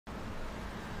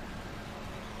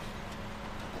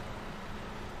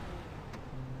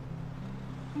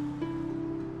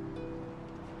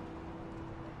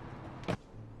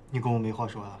你跟我没话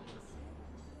说啊？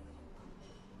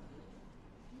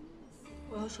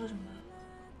我要说什么？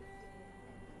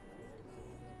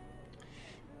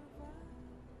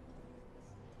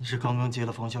你是刚刚接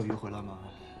了方笑鱼回来吗？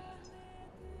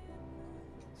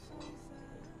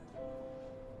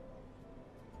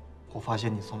我发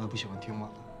现你从来不喜欢听我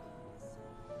的。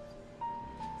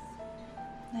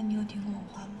那你有听过我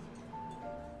话吗？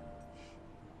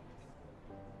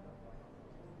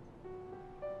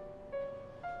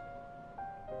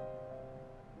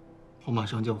我马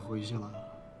上就要回去了，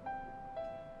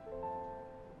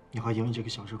你还因为这个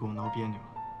小事跟我闹别扭？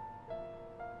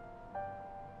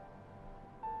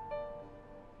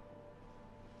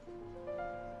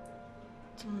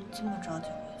怎么这么着急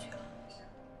回去啊？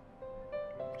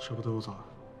舍不得我走啊？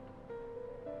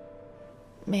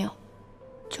没有，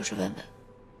就是问问。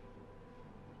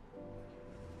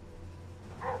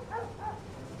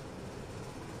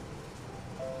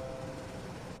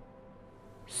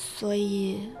所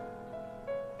以，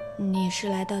你是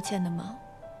来道歉的吗？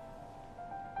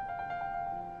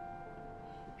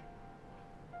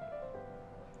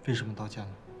为什么道歉呢？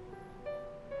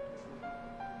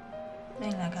那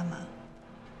你来干嘛？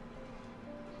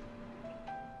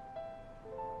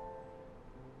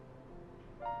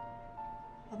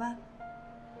好吧，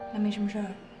那没什么事儿，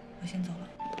我先走了。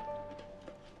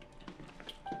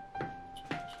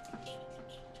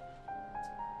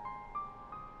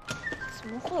怎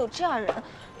么会有这样人？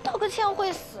道个歉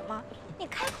会死吗？你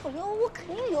开口留我肯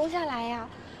定留下来呀。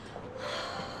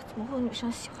怎么会有女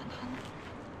生喜欢他呢？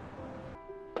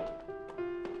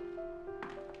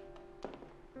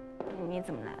你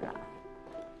怎么来了？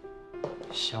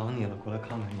想你了，过来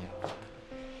看看你啊。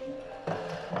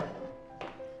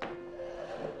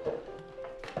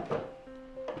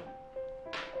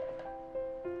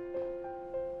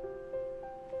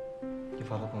你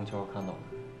发的朋友圈我看到了。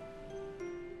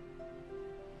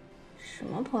什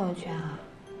么朋友圈啊？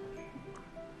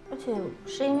而且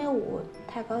是因为我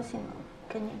太高兴了，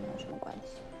跟你没有什么关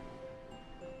系。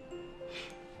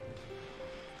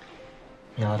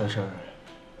米娅的事儿，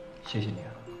谢谢你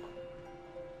啊。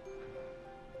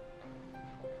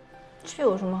这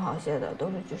有什么好谢的？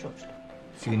都是举手之劳。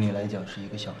对于你来讲是一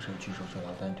个小事，举手之劳，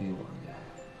但对于我而言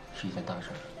是一件大事。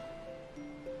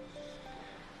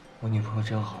我女朋友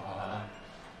真好啊，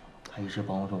她一直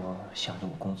帮着我想着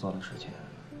我工作的事情，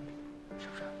是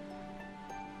不是？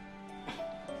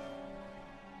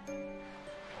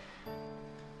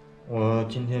我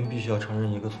今天必须要承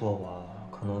认一个错误啊，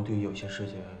可能对于有些事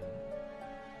情，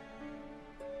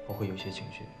我会有些情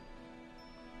绪，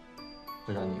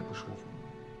会让你也不舒服，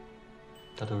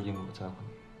但都是因为我在乎你。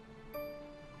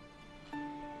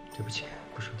对不起，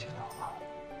不生气了，好不好？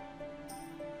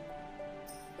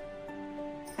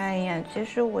哎呀，其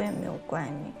实我也没有怪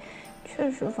你，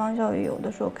确实方小雨有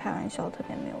的时候开玩笑特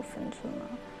别没有分寸嘛。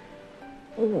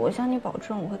我向你保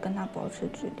证，我会跟他保持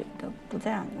距离的，不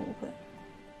再让你误会。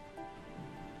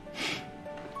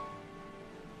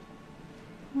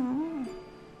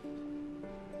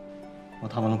我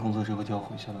谈完了工作之后就要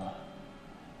回去了，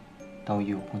但我一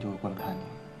有空就会过来看你，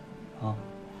啊？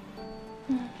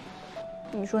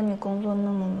你说你工作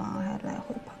那么忙，还来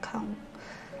回看我，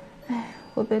哎，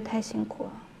会不会太辛苦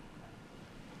了？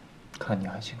看你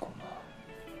还辛苦吗？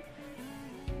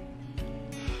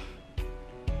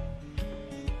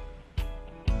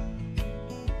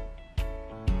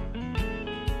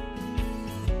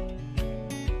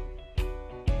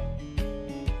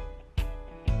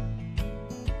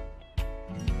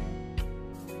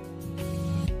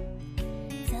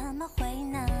怎么会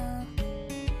呢？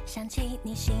想起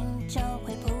你心就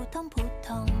会扑通扑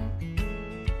通，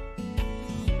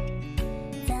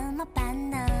怎么办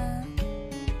呢？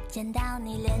见到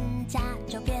你脸颊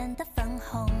就变得粉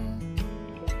红，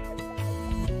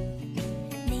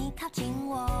你靠近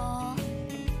我，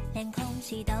连空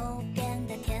气都变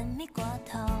得甜蜜过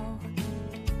头，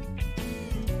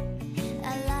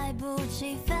来不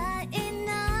及反应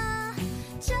呢，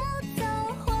就走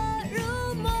火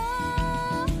入魔。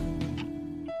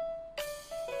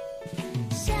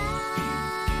向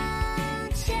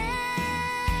前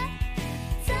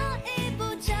走一步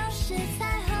就是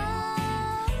彩虹，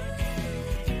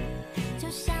就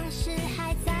像是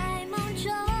还在梦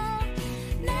中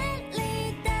美丽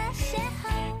的邂逅。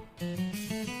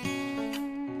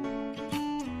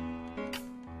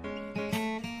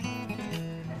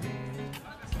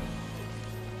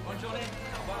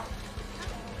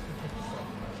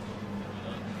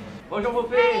Bonjour vos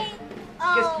filles.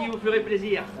 Qu'est-ce qui vous ferait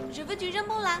plaisir? Je veux du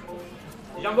jambon là.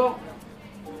 Du jambon?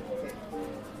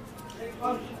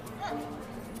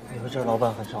 你们这儿老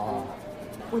板很少啊？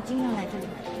我经常来这里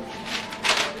买。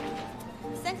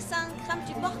3 sans crème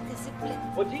du porc, s'il vous plaît.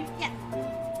 Rôti? Yeah.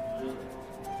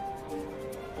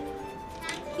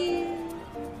 Thank you.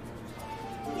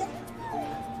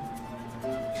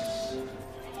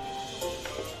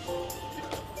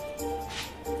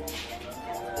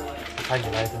 看起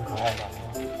来挺可爱的。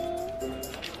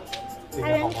他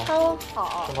人超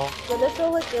好是吗？有的时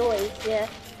候会给我一些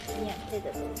免费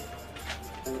的东西。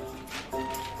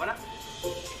 Voilà.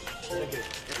 Thank you.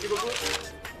 Merci beaucoup.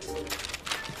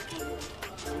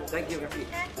 Thank you, merci.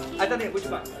 Attendez, bouge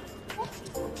pas.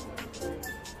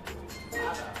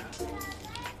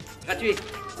 Gratuit.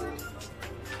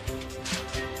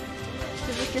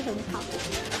 是不是很好？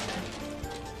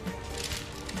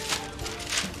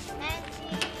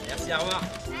 Merci, au revoir.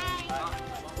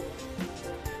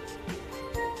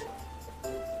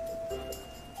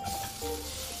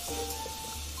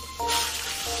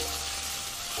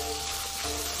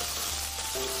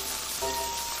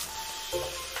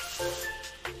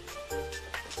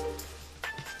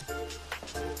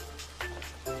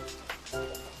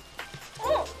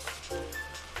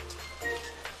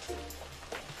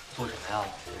 做什么呀？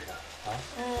这是啊？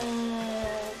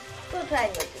做出来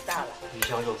你就知道了，鱼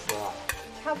香肉丝啊？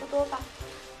差不多吧。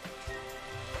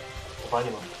我帮你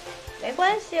吗？没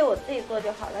关系，我自己做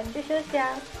就好了，你去休息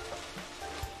啊。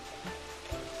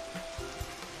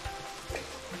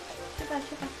去吧，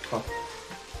去吧。好。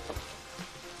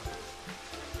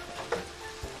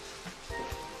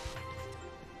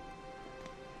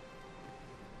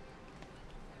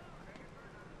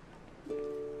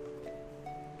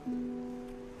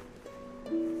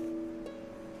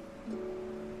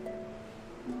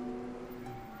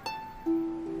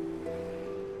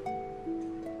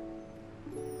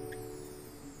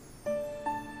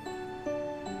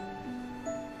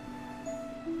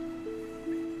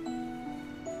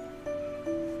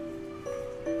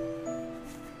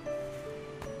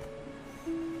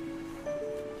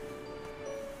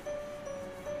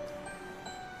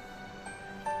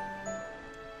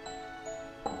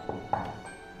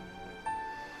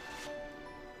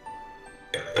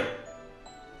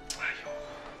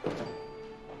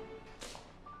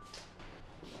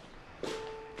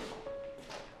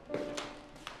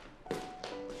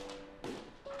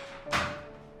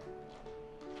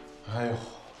哎呦，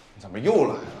你怎么又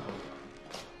来了？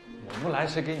我不来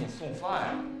谁给你送饭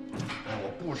呀？哎，我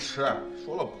不吃，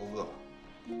说了不饿。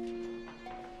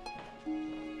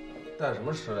带什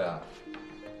么吃的呀？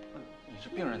你是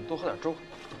病人，多喝点粥。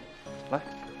来，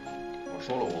我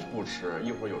说了我不吃，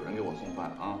一会儿有人给我送饭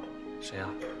啊。谁呀？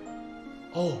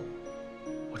哦，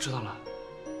我知道了，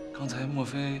刚才莫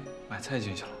非买菜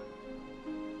进去了？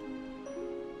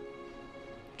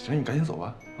行，你赶紧走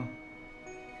吧。啊。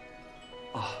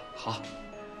啊，好，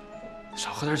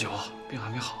少喝点酒，病还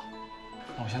没好。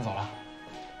那我先走了，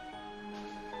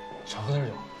少喝点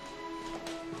酒。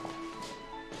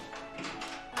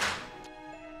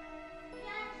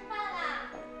吃饭啦？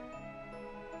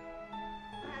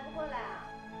还不过来啊？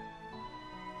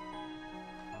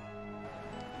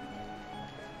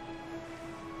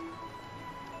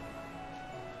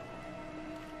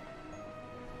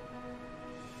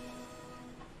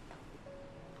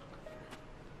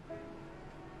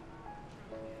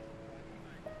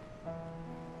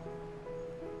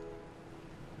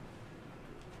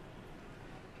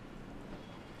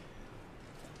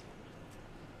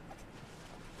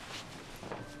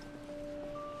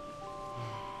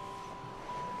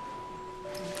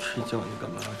睡觉你干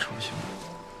嘛要吵醒我？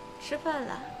吃饭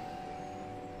了。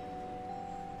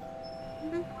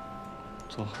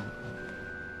做好了。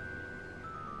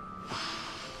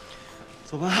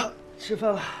走吧，吃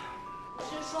饭了。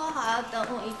是说好要等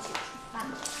我一起吃饭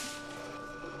的。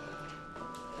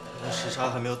那时差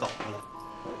还没有倒过来。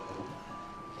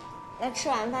那吃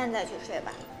完饭再去睡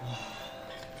吧。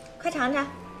快尝尝，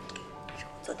是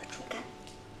我做的猪肝。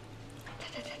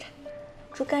尝。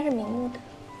猪肝是明目的。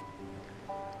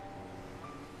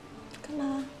干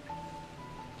嘛？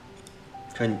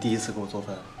这是你第一次给我做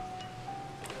饭。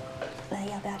问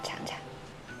要不要尝尝？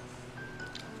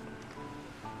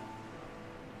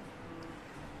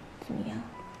怎么样？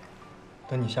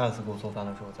等你下一次给我做饭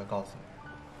的时候再告诉你。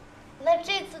那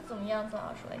这次怎么样？总要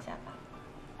说一下吧。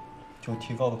就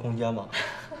提高的空间嘛。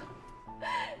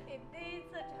你第一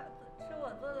次吃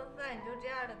我做的饭，你就这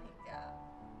样的评价，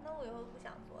那我以后不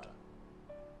想做了，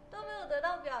都没有得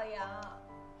到表扬。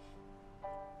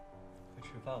快吃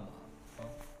饭吧，啊。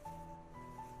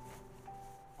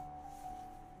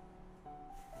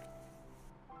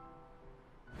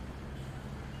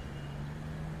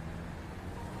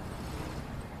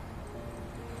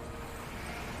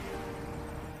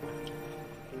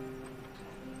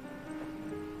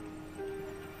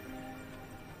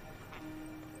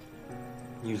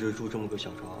你一直住这么个小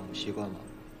床，习惯吗？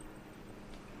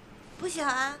不小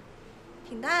啊，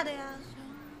挺大的呀。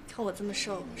看我这么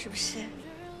瘦，是不是？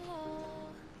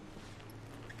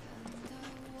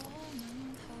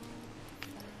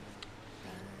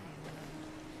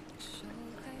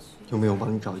有没有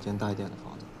帮你找一间大一点的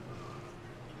房子？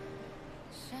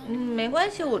没关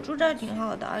系，我住这儿挺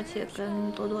好的，而且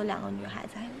跟多多2个女孩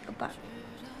子还有一个伴儿。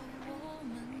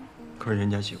可是人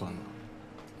家习惯了。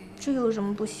这有什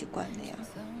么不习惯的呀？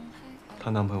她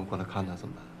男朋友过来看她怎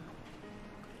么办？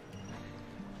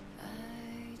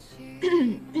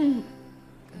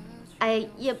哎，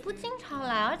也不经常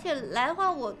来，而且来的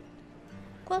话我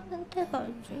关门戴个耳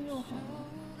机就好了。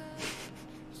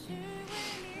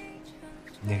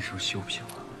那时候羞不羞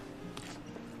啊？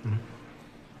嗯。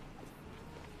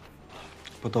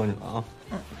不逗你了啊。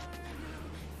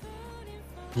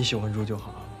你喜欢住就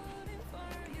好。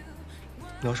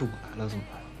要是我来了怎么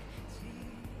办？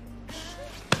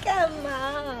干嘛？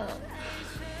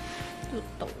又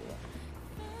逗我。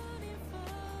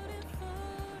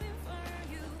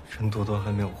趁多多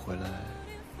还没有回来，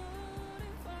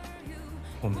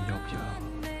我们要不要？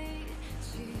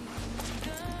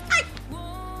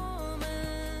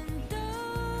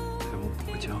陪我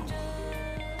补个觉。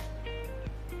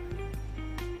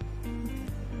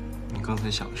你刚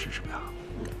才想的是什么呀？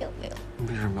没有。你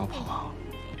为什么要跑啊？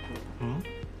嗯？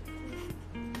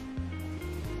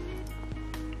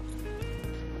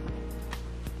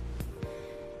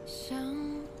想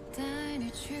带你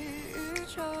去宇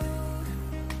宙，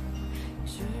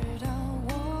直到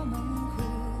我们呼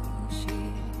吸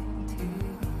停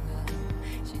了，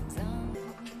心脏。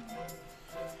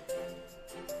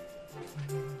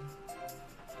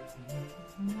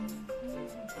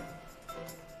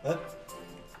哎，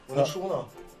我的书呢？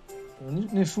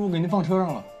那书给您放车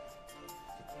上了。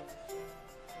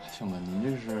兄弟，你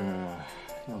这是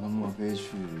要跟莫非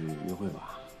去约会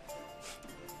吧？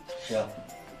是啊。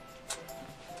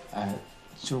哎，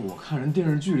就是我看人电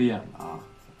视剧里演的啊，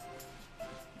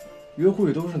约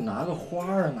会都是拿个花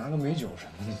啊，拿个美酒什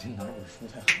么的，你拿本书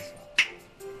太寒酸了。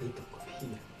你懂个屁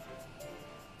呀！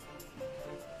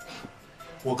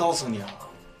我告诉你啊，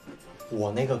我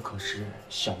那个可是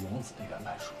小王子的原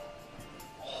版书。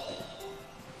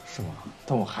是吗？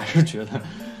但我还是觉得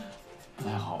不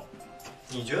太好。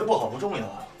你觉得不好不重要，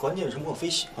关键是莫非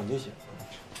喜欢就行。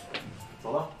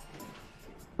走了。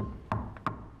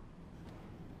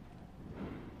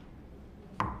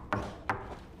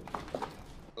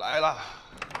来了。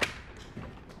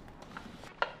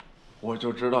我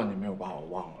就知道你没有把我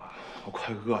忘了，我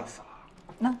快饿死了。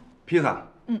那披萨。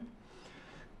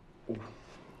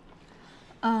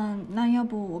那要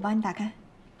不我帮你打开？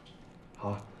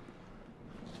好。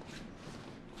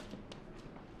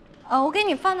我给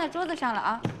你放在桌子上了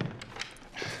啊。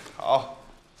好。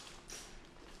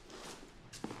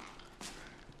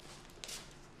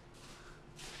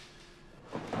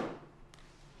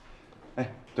哎，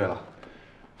对了，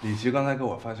李琦刚才给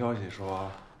我发消息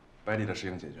说，百里的事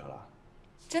情解决了。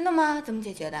真的吗？怎么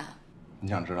解决的？你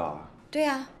想知道啊？对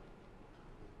呀。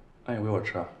那你喂我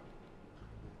吃。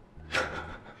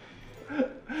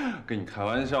跟你开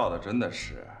玩笑的，真的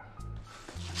是。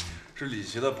是李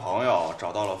琦的朋友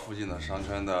找到了附近的商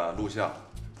圈的录像，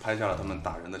拍下了他们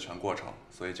打人的全过程，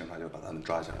所以警察就把他们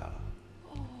抓起来了。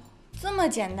哦，这么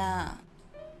简单啊？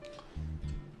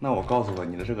那我告诉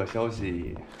你的这个消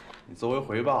息，你作为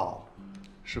回报，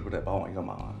是不是得帮我一个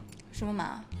忙啊？什么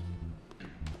忙？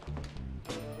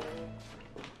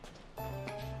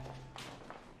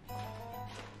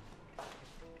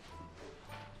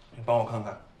你帮我看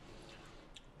看，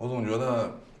我总觉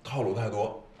得套路太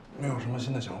多，没有什么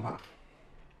新的想法。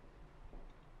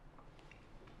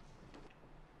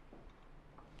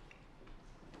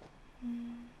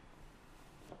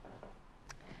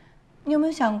你有没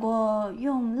有想过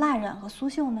用蜡染和苏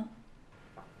绣呢？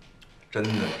真的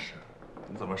是，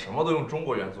你怎么什么都用中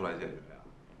国元素来解决呀？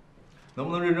能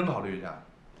不能认真考虑一下？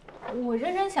我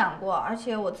认真想过，而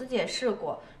且我自己也试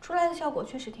过，出来的效果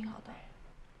确实挺好的。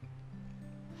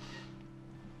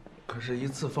可是，一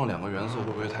次放2个元素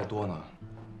会不会太多呢？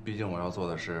毕竟我要做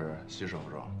的是西式服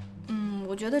装。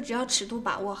我觉得只要尺度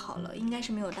把握好了，应该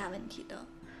是没有大问题的。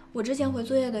我之前回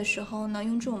作业的时候呢，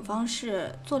用这种方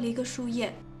式做了一个树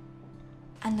叶。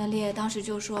安德烈当时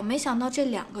就说，没想到这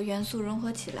2个元素融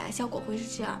合起来，效果会是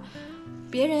这样。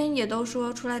别人也都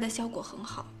说出来的效果很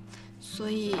好，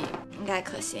所以应该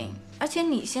可行。而且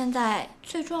你现在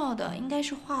最重要的应该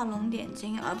是画龙点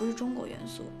睛，而不是中国元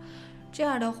素。这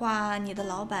样的话，你的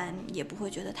老板也不会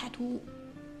觉得太突兀。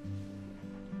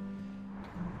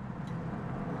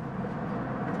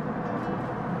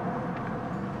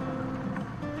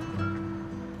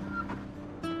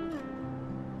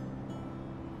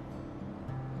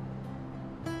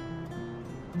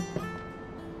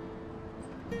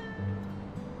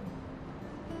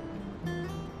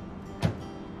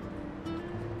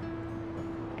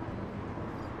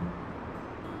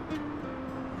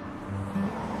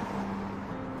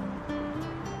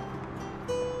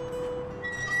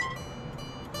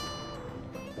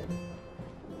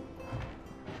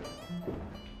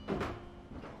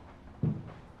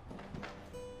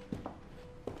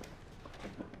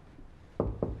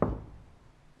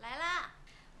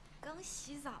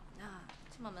洗澡呢，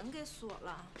就把门给锁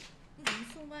了。你怎么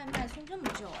送外卖送这么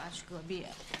久啊？去隔壁。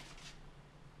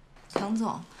唐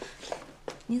总，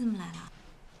你怎么来了？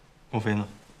莫非呢？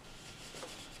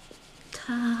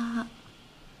他。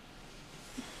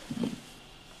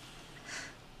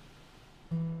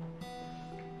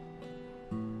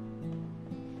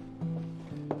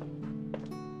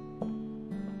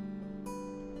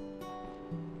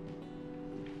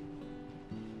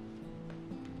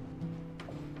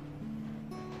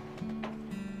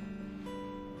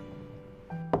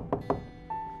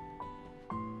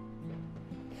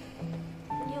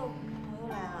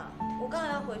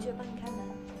回去帮你开门。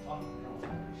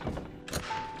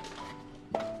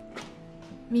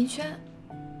明轩，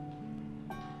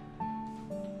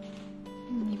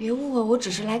你别误会，我只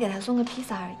是来给他送个披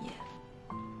萨而已。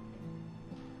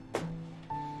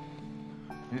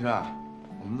明轩，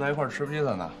我们在一块儿吃披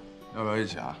萨呢，要不要一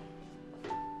起啊？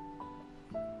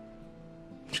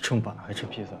这么晚还吃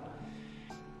披萨？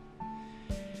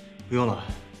不用了，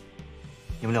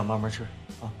你们俩慢慢吃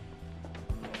啊。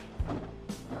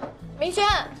明轩，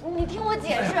你听我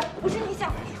解释，不是你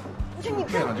想，不是你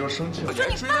这样就生气了。我说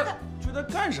你追他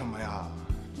干什么呀？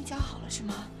你讲好了是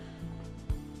吗？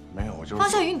没有，我就是。方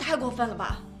小雨，你太过分了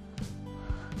吧！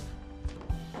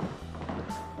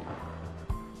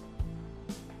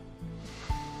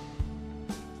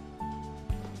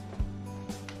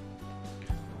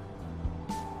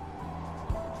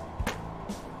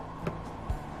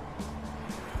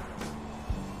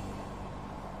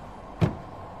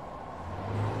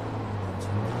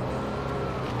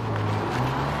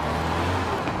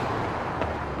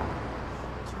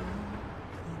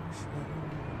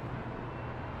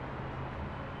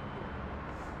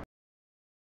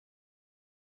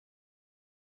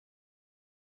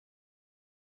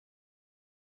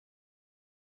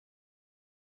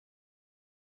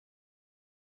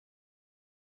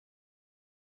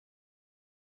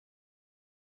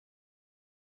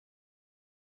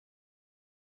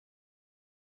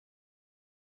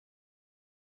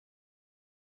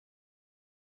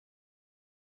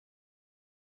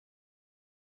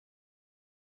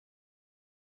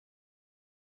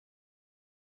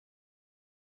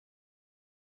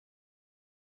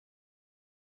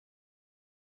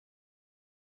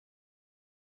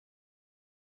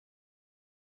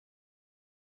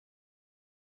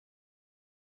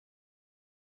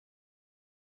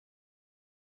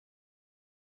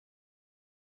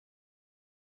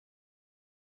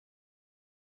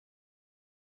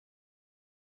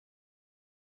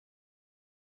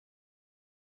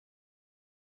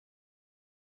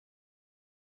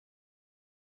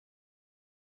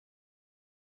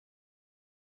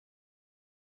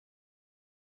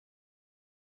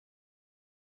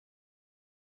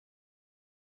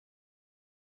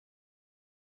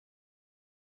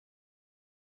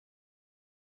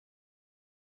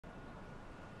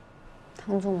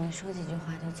唐总没说几句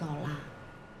话就走了，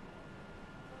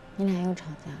你俩又吵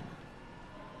架了。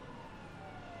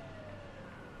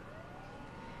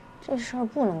这事儿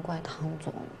不能怪唐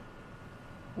总，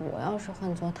我要是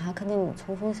换做他，看见你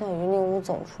从风笑雨那屋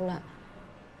走出来，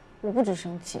我不止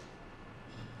生气，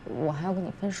我还要跟你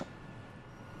分手。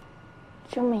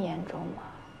这么严重吗？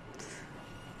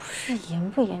不是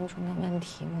严不严重的问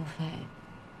题，莫非？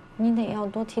你得要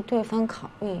多替对方考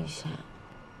虑一下。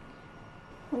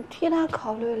我替他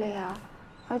考虑了呀，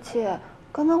而且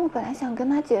刚刚我本来想跟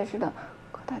他解释的，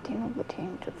可他听都不听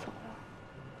就走了。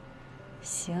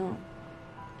行，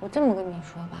我这么跟你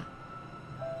说吧，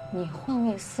你换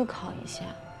位思考一下，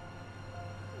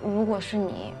如果是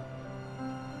你，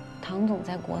唐总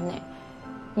在国内，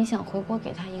你想回国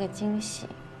给他一个惊喜，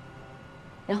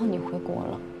然后你回国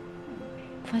了，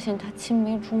发现他青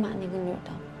梅竹马那个女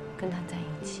的跟他在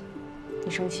一起，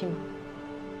你生气吗？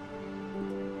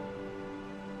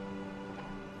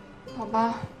好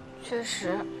吧，确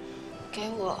实，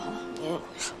给我我也会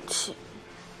生气。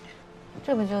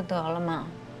这不就得了吗？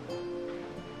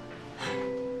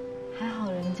还好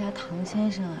人家唐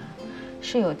先生啊，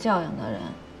是有教养的人。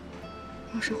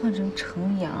要是换成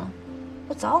程阳，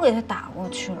我早给他打过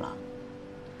去了。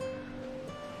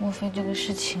莫非这个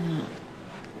事情啊，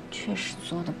确实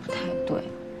做的不太对？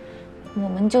我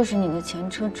们就是你的前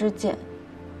车之鉴，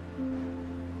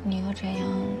你和陈阳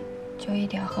就一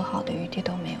点和好的余地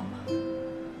都没有吗？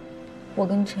我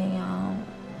跟陈阳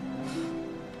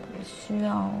需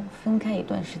要分开一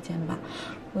段时间吧，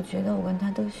我觉得我跟他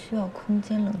都需要空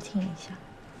间冷静一下。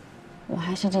我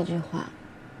还是这句话，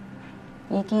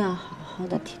一定要好好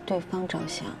的替对方着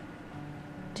想，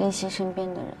珍惜身边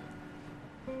的人。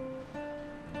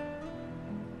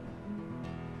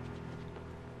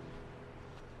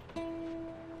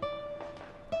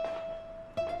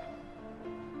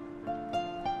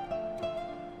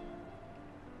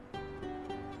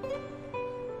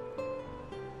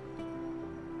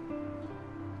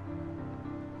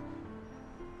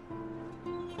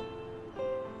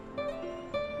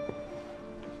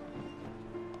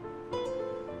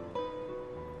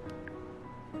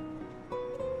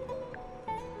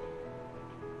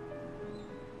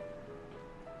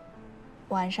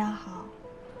晚上好。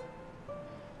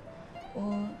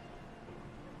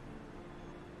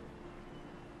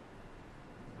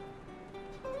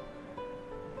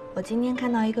我今天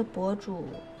看到一个博主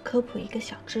科普一个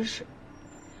小知识，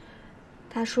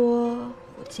他说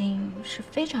虎鲸是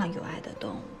非常有爱的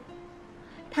动物，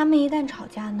它们一旦吵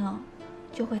架呢，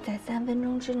就会在3分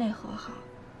钟之内和好。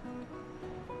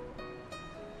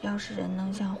要是人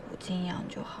能像虎鲸一样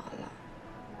就好了，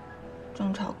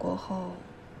争吵过后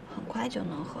很快就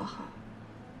能和好。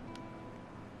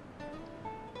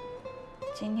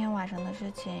今天晚上的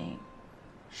事情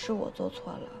是我做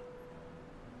错了，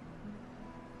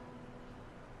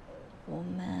我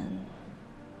们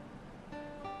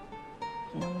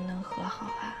能不能和好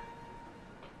啊？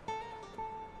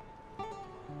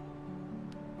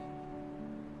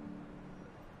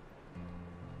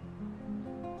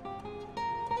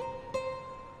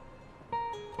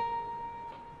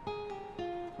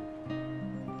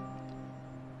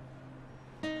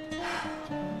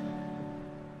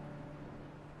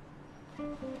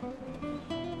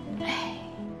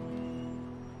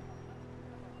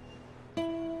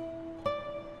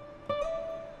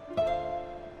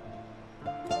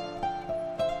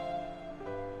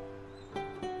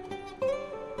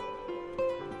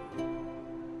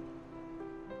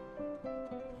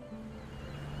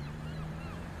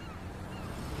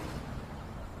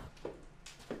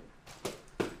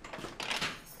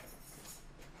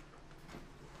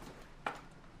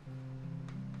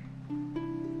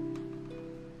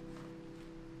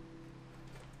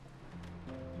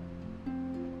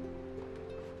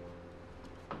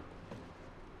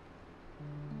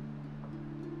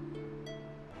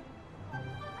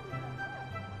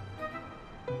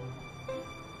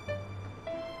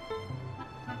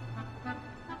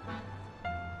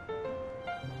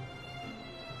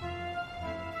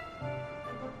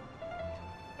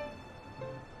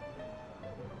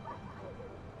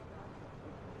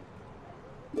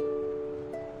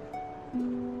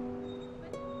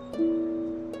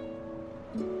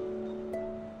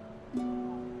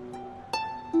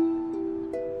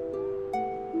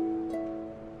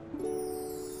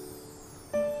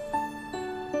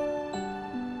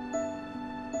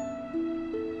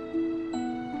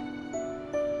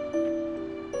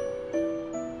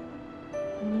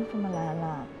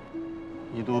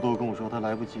你多多跟我说他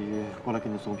来不及过来给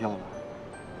你送票了，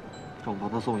让我帮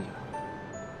他送一下。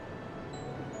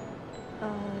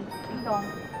听懂。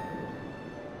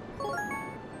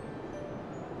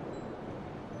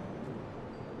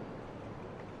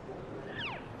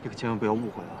你可千万不要误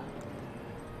会啊！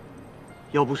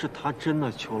要不是他真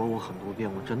的求了我很多遍，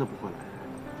我真的不会来。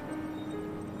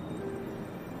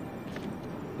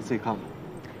你自己看吧。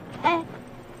哎。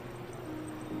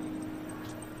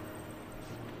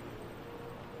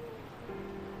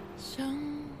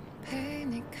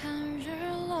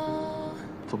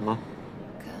 怎么了？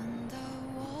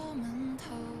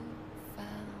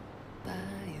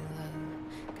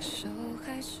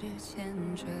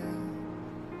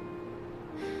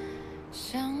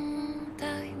想带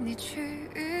你去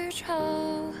宇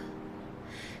宙，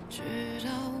直到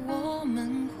我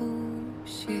们呼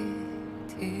吸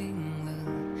停了，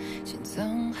心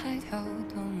脏还跳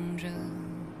动着。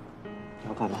你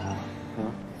要干嘛呀？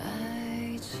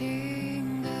爱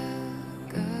情的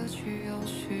歌曲有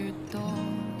许多，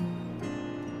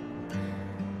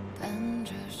但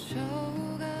这首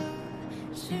歌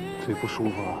是嘴不舒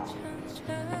服啊？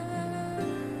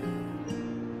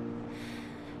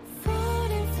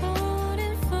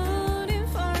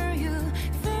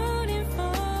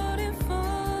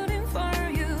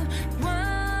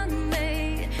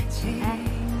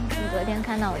昨天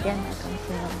看到我电台更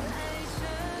新了吗？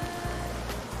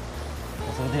我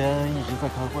昨天一直在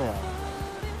开会啊。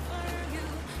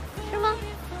是吗？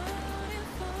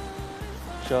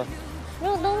是啊。没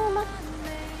有登录吗？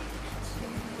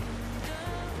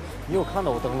你有看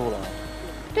到我登录了？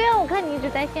对啊，我看你一直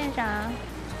在线上啊。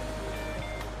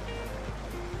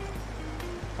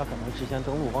他可能之前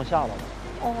登录忘下了吧？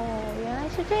哦，原来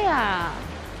是这样啊。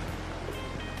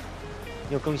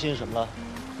你又更新什么了？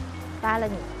发了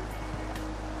你。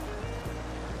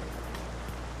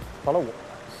发了我。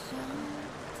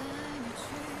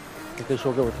你可以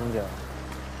说给我听听。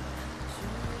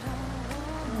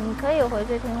你可以回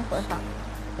去听回放。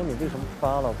那你为什么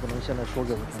发了不能现在说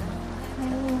给我听呢？你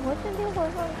回去听回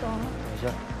放总。等一下。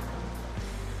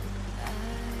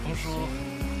Bonjour.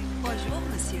 Bonjour,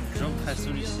 monsieur. Je me presse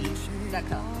celui-ci.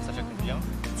 D'accord. Ça fait combien?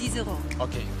 10 €.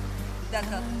 Ok.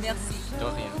 D'accord, merci. De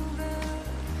rien.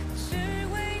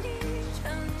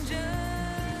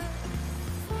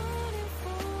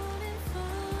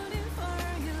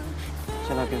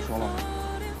 现在可以说了吗？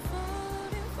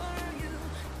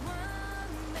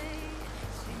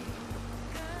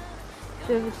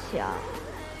对不起啊，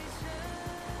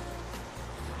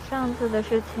上次的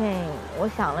事情我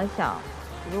想了想，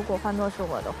如果换作是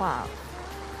我的话，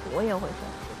我也会生气。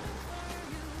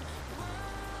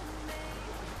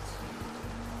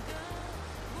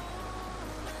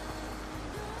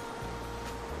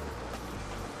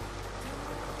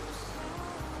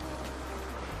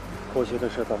过去的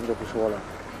事咱们就不说了。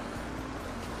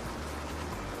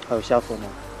还有下次吗？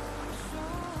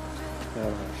没有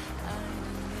了。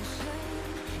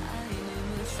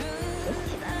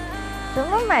怎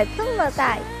么买这么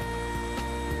大？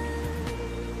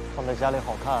放在家里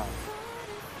好看。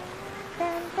噔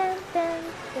噔噔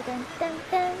噔噔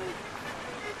噔。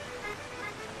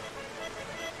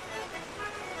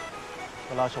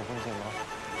要拉手风琴吗？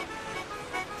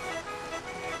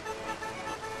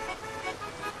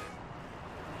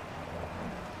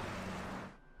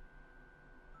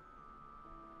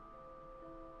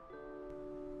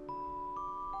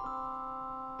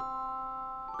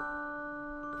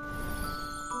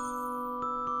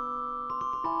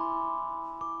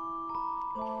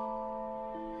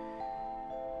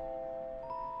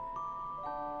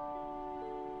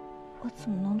我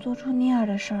怎么能做出那样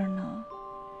的事儿呢？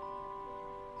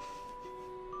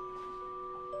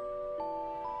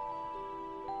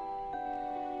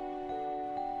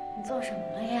你做什么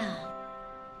了呀？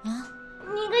啊！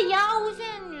你个牙无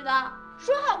限女的，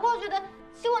说好过去的，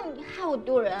希望你害我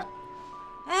丢人。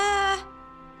哎，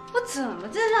我怎么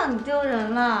就让你丢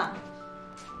人了？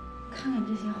看看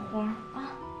这些花儿啊，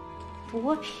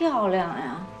多漂亮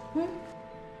呀！嗯，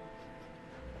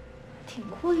挺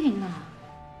贵呢。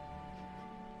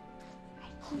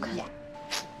好看呀，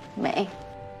美。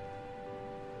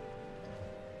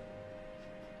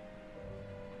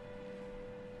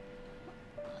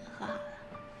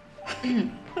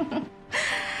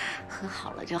和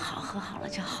好了就好，和好了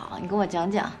就好。你给我讲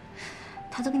讲，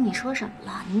他都跟你说什么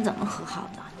了？你怎么和好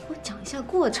的？你给我讲一下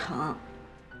过程。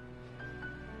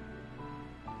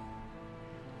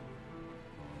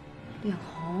脸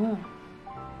红，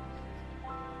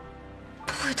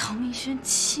不会唐明轩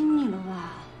亲你了吧？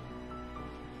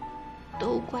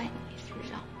都怪你身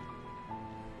上。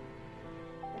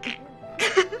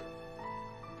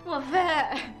莫非，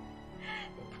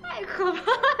你太可怕了！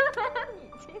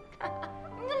你竟敢，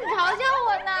你怎么嘲笑我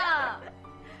呢？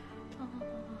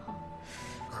好，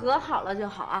和好了就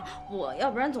好啊！我要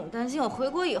不然总担心我回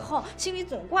国以后心里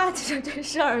总挂记着这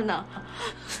事儿呢。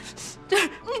就是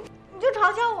你就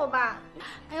嘲笑我吧。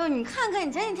哎呦，你看看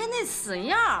你前几天那死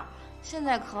样，现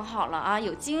在可好了啊，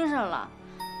有精神了。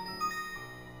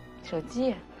手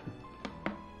机，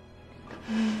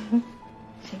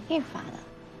谁给发的？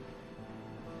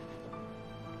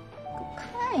给我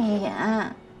看一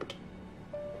眼。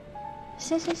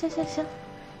行，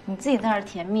你自己在那儿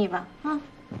甜蜜吧啊！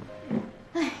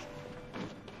哎。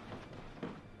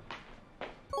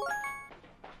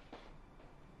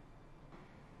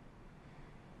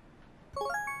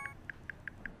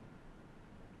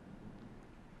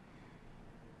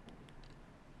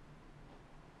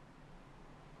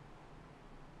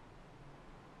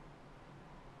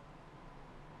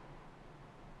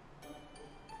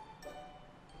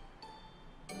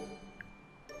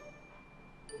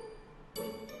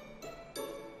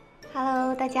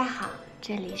Hello， 大家好，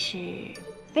这里是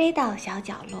飞到小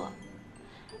角落。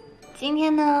今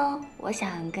天呢，我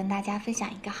想跟大家分享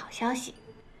一个好消息，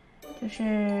就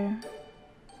是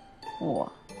我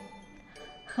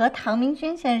和唐明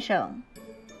轩先生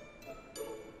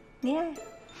恋爱了。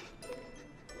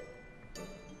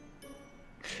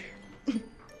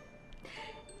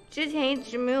之前一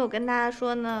直没有跟大家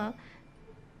说呢，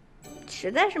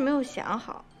实在是没有想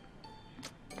好。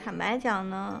坦白讲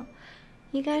呢，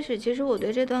一开始其实我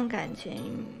对这段感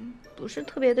情不是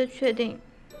特别的确定，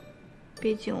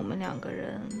毕竟我们两个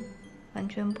人完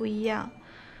全不一样，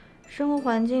生活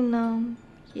环境呢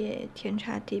也天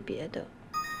差地别的。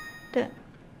对，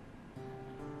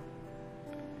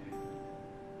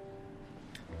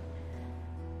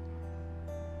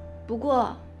不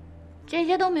过这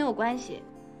些都没有关系。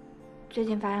最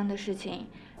近发生的事情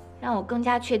让我更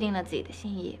加确定了自己的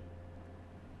心意。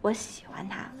我喜欢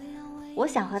他，我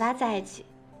想和他在一起，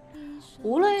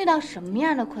无论遇到什么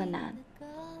样的困难，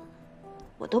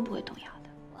我都不会动摇的。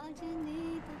今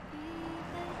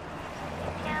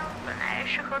天本来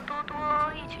是和多多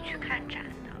一起去看展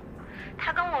的，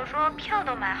他跟我说票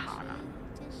都买好了，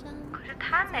可是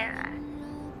他没来。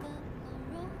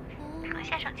唐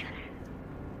先生却来了。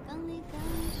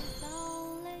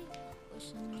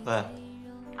喂。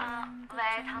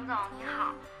喂，唐总你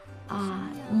好。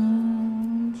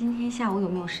您今天下午有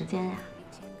没有时间呀？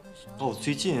哦，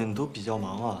最近都比较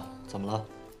忙啊，怎么了？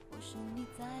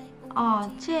哦，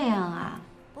这样啊。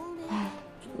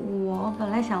我本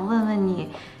来想问问你，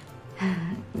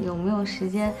有没有时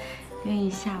间，愿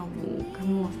意下午跟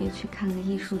莫非去看个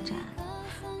艺术展？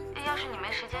要是你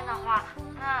没时间的话，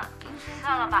那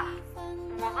算了吧。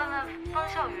我问问方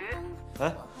笑瑜。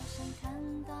哎，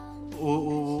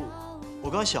我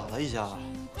刚想了一下，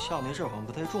下午那事儿好像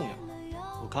不太重要，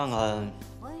我看看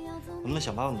能不能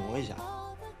想办法挪一下。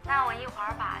那我一会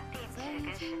儿把地址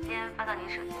跟时间发到您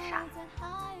手机上。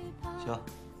行，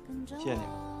谢谢你。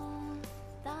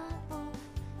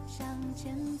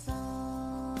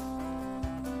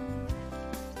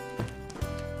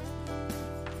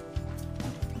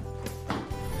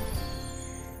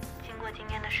经过今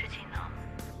天的事情呢，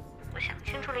我想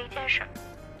清楚了一件事儿。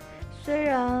虽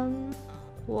然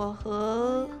我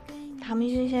和唐明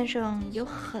勋先生有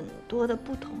很多的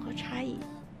不同和差异，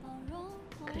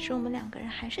可是我们两个人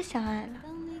还是相爱了。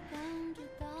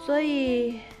所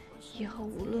以以后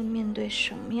无论面对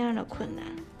什么样的困难，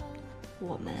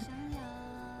我们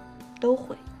都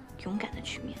会勇敢的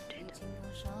去面对的。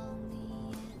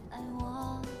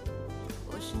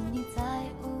我是你在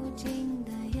无尽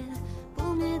的夜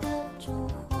不灭的烛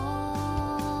火，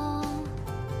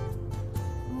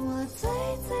我最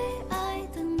最爱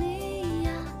的你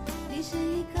呀，你是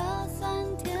一颗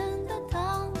酸甜的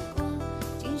糖果，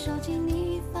紧收起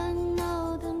你烦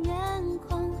恼的面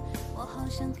孔，我好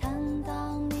想看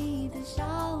到你的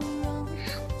笑容。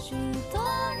许多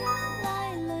人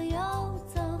来了又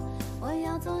走，我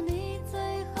要做你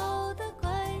最后的归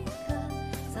客，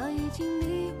所以请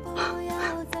你不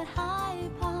要再害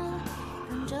怕，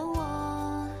跟着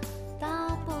我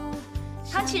大步。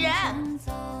唐启仁，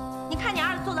你看你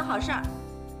儿子做的好事儿。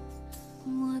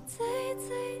我最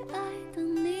最爱的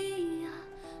你呀，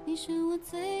你是我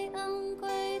最昂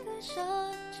贵的奢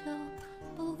求，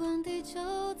不管地球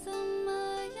怎么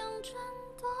样转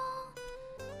动，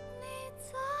你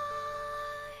在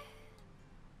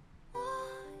我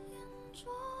眼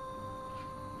中。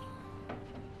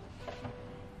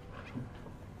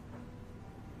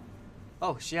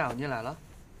哦，西雅，你来了。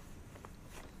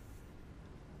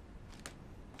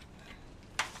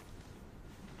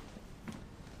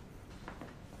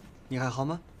你还好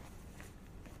吗？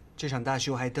这场大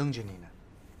秀还等着你呢。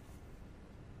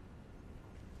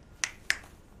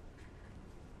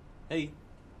哎，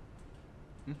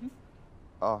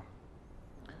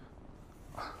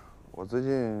我最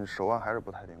近手腕还是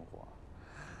不太灵活，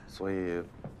所以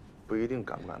不一定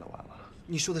赶不赶得完了。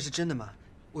你说的是真的吗？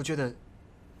我觉得，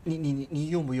你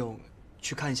用不用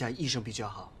去看一下医生比较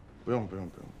好？不用，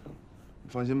你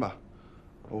放心吧，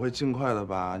我会尽快的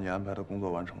把你安排的工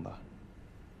作完成的。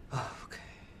OK，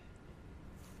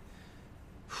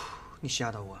 你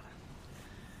吓到我了。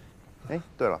哎，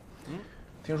对了，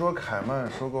听说凯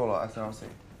曼收购了 SLC。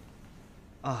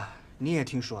啊，你也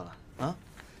听说了啊？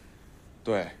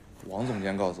对，王总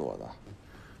监告诉我的。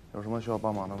有什么需要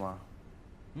帮忙的吗？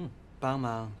帮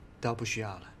忙倒不需要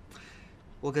了。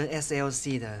我跟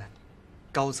SLC 的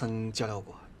高层交流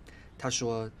过，他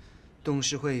说，董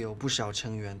事会有不少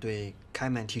成员对凯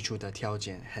曼提出的条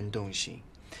件很动心。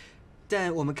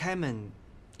但我们凯曼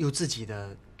有自己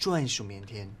的专属棉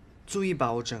天，足以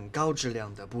保证高质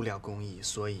量的布料工艺，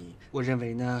所以我认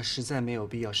为呢，实在没有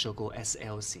必要收购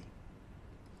SLC。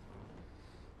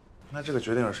那这个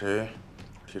决定是谁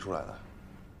提出来的？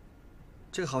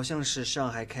这个好像是上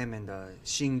海凯曼的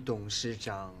新董事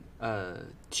长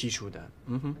提出的。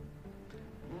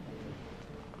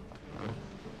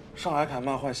上海凯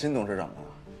曼换新董事长了？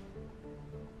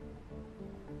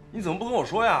你怎么不跟我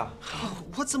说呀？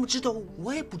我怎么知道？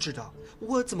我也不知道，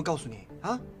我怎么告诉你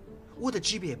啊？我的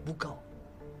级别不高。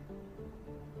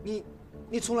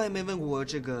你从来没问我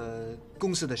这个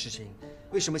公司的事情，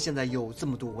为什么现在有这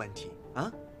么多问题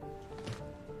啊？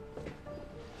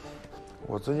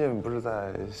我最近不是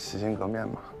在洗心革面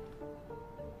吗？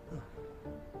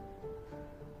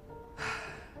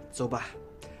走吧，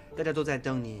大家都在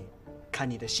等你，看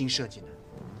你的新设计呢。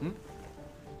嗯。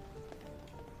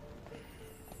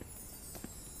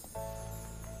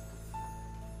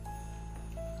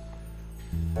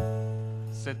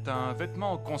 C'est un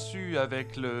vêtement conçu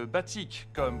avec le batik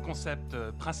comme concept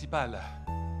principal.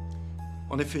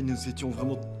 En effet, nous étions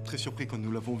vraiment très surpris quand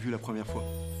nous l'avons vu la première fois.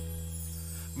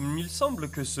 Il semble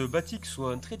que ce batik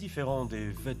soit très différent des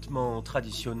vêtements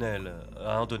traditionnels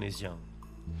indonésiens.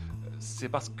 C'est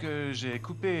parce que j'ai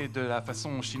coupé de la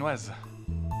façon chinoise.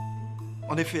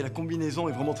 En effet, la combinaison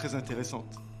est vraiment très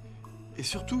intéressante. Et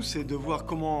surtout, c'est de voir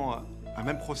comment un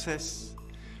même process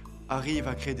arrive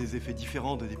à créer des effets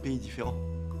différents dans des pays différents.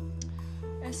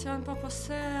 Et si on peut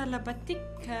poser la batik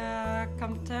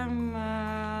comme thème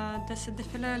de ce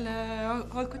défilé le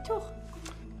haute couture?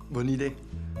 Bonne idée.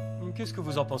 Qu'est-ce que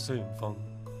vous en pensez, Fang?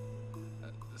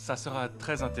 Ça sera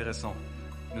très intéressant.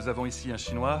 Nous avons ici un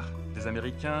Chinois, des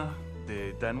Américains,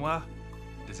 des Danois,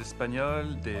 des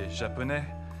Espagnols, des Japonais.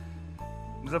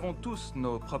 Nous avons tous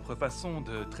nos propres façons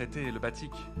de traiter le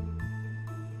batik.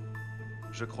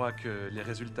 Je crois que les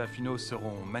résultats finaux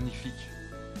seront magnifiques.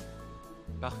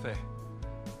 Parfait.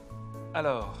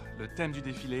 Alors, le thème du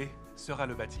défilé sera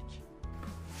le batik.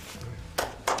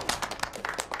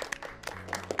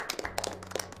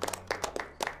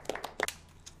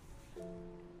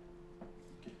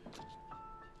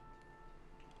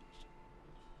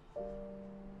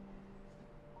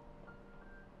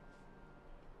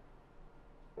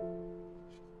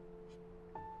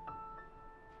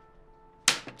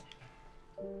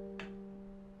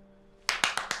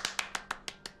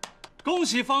 « 恭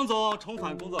喜方总重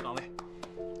返工作岗位。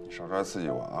你少出来刺激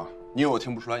我啊！你以为我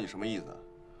听不出来你什么意思？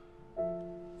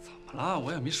怎么了？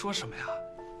我也没说什么呀，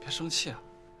别生气啊。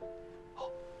哦，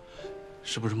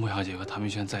是不是穆小姐和唐明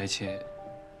轩在一起，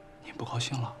你不高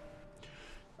兴了？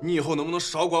你以后能不能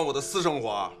少管我的私生活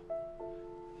啊？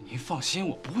您放心，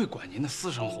我不会管您的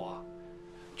私生活，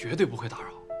绝对不会打扰。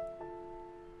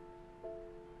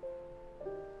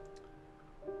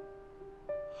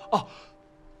哦。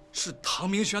 是唐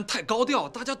明轩太高调，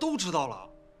大家都知道了。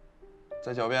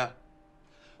在狡辩？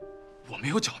我没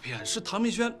有狡辩，是唐明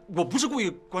轩，我不是故意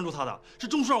关注他的，是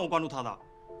钟叔让我关注他的。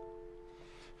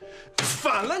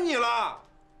反了你了！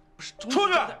不是，出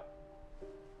去！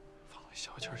放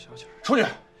小气儿，小气儿。出去！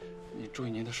你注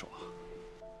意您的手啊。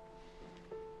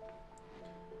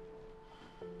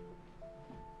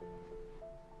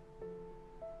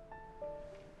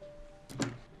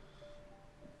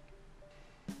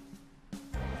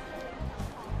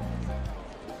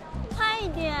 快一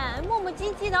点，磨磨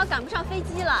唧唧的，要赶不上飞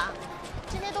机了。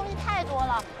这些东西太多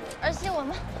了，而且我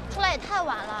们出来也太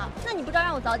晚了。那你不知道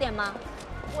让我早点吗？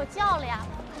我叫了呀，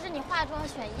可是你化妆、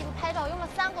选衣服、拍照用了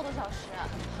3个多小时。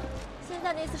现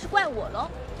在的意思是怪我喽？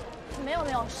没有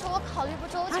没有，是我考虑不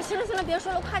周全。行了行了，别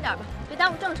说了，快点吧，别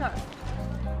耽误正事儿。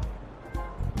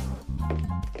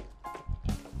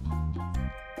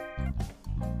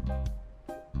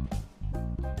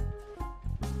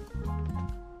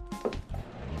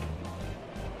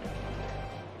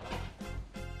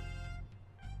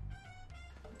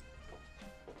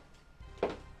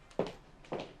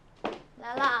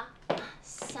 来了，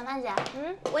小曼姐，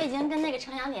我已经跟那个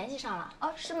程阳联系上了。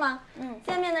哦，是吗？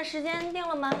见面的时间定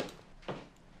了吗？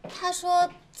他说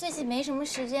最近没什么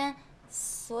时间，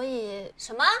所以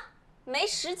什么？没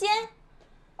时间？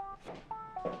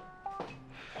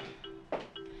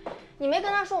你没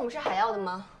跟他说我们是海耀的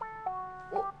吗？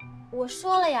我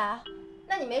说了呀。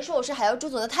那你没说我是海耀朱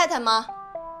总的太太吗？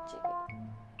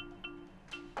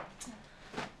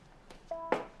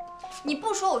你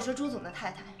不说我是朱总的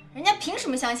太太，人家凭什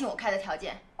么相信我开的条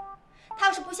件？他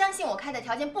要是不相信我开的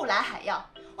条件，不来海耀，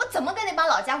我怎么跟那帮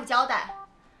老家伙交代？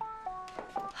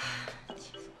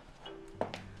气死我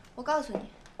了！我告诉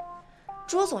你，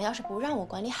朱总要是不让我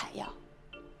管理海耀，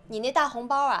你那大红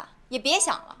包啊也别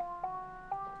想了。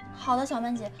好的，小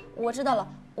曼姐，我知道了，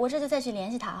我这就再去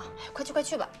联系他啊。快去快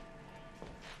去吧。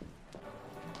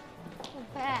宝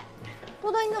贝，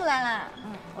多多你怎么来了？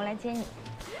我来接你。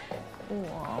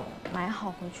我买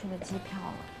好回去的机票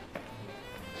了，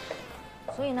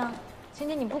所以呢，今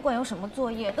天你不管有什么作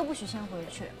业都不许先回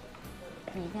去，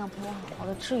你一定要陪我好好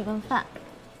的吃一顿饭。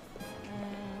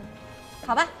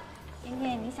好吧，今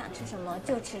天你想吃什么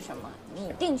就吃什么，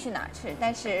你定去哪儿吃，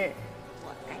但是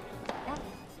我带你来。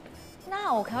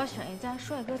那我可要选一家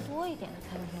帅哥多一点的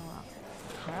餐厅了，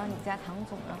好让你家唐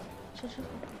总呢吃吃喝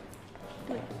喝。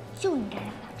对，就应该让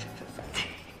他吃吃喝喝。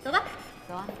走吧，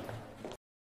走啊。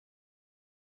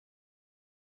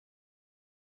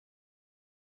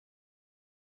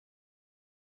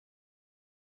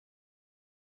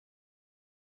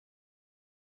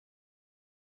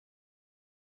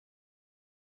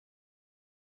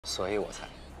所以我才。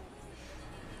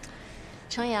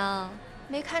程阳，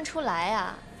没看出来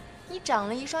啊，你长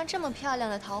了一双这么漂亮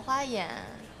的桃花眼，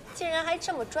竟然还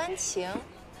这么专情，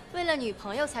为了女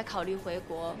朋友才考虑回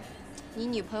国。你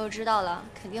女朋友知道了，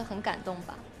肯定很感动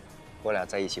吧？我俩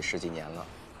在一起10几年了，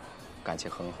感情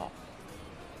很好，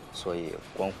所以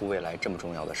关乎未来这么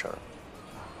重要的事儿，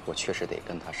我确实得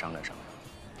跟他商量商量。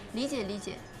理解理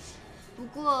解，不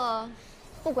过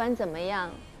不管怎么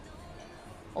样，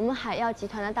我们海药集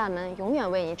团的大门永远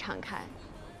为你敞开。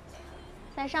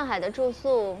在上海的住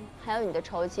宿还有你的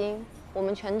酬金，我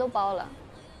们全都包了，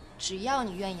只要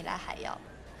你愿意来海药，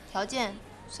条件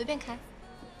随便开。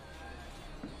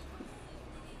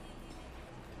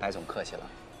白总客气了，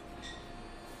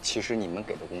其实你们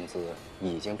给的工资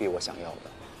已经比我想要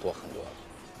的多很多了。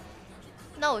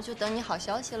那我就等你好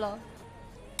消息喽。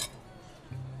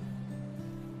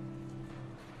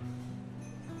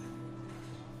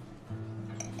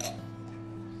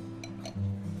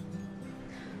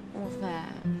莫非，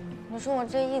你说我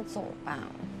这一走吧，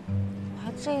我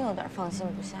还真有点放心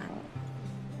不下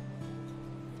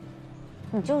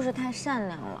你。你就是太善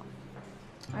良了，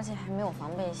而且还没有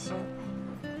防备心。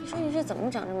你说你是怎么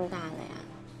长这么大的呀？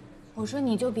我说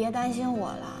你就别担心我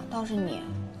了，倒是你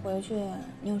回去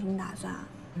你有什么打算？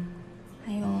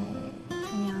还有，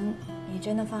程阳，你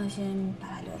真的放心把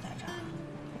他留在这儿？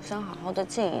想好好的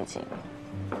静一静，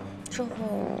之后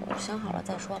想好了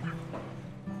再说吧。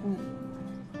嗯。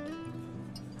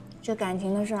这感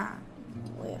情的事儿，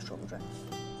我也说不准。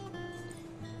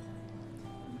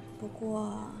不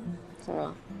过，怎么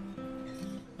了？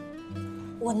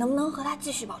我能不能和他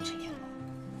继续保持联络？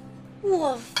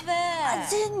莫非？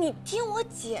这你听我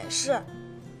解释，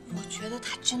我觉得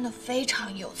他真的非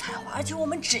常有才华，而且我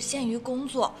们只限于工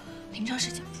作，平常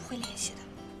事情不会联系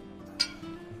的。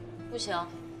不行，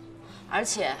而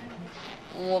且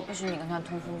我不许你跟他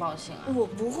通风报信啊！我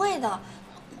不会的。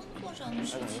工作上的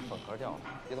事你情。粉壳掉了，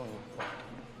别动衣服。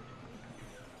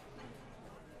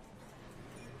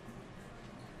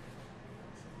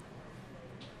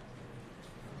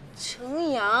程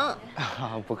阳，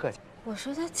不客气。我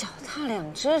说他脚踏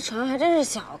两只船，还真是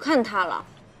小看他了。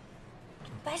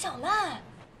白小曼，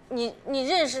你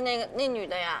认识那女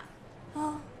的呀？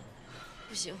啊，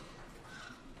不行，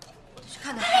我去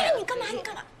看他。哎，你干嘛？你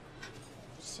干嘛？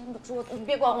掀个桌子，你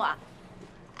别管我啊！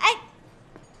哎，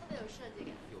特别有设计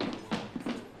感。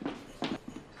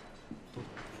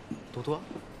多多。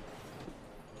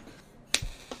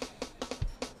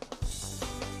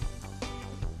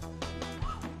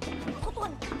多多，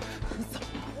你干嘛？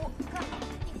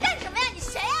你干什么呀？你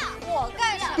谁呀？我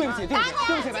干什么？对不起，对不起，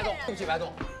对不起，白总，对不起，白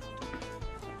总。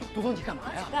多多，你干嘛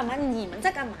呀？干嘛？你们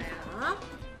在干嘛呀？啊？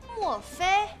莫非？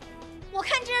我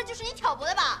看这就是你挑拨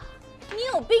的吧？你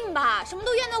有病吧？什么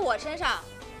都怨在我身上。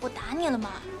我打你了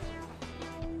吗？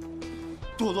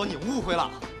多多，你误会了，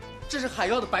这是海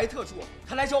妖的白特助，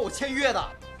他来找我签约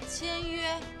的。签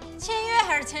约？签约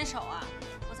还是牵手啊？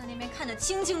我在那边看得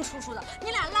清清楚楚的，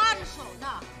你俩拉着手呢。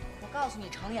我告诉你，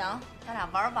程阳，咱俩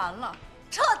玩完了，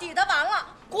彻底的完了，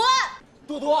滚！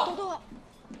多多，多多，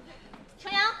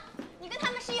程阳，你跟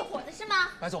他们是一伙的是吗？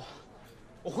白总，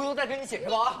我回头再跟你解释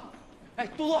吧啊！哎，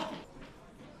多多。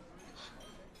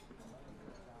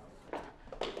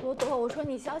多多，我说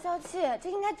你消消气，这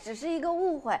应该只是一个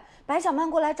误会。白小曼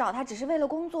过来找他只是为了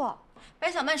工作。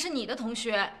白小曼是你的同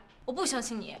学，我不相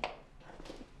信你。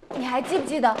你还记不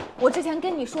记得我之前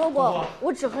跟你说过，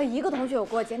我只和一个同学有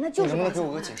过节，那就是白小曼。你能不能给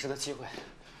我个解释的机会？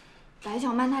白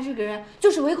小曼她这个人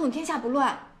就是唯恐天下不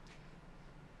乱。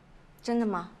真的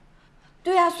吗？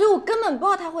对呀，所以我根本不知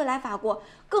道他会来法国，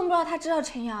更不知道他知道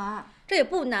陈阳啊。这也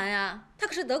不难呀，他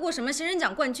可是得过什么新人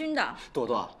奖冠军的。多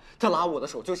多，他拉我的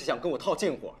手就是想跟我套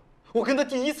近乎，我跟他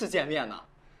第一次见面呢。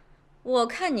我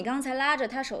看你刚才拉着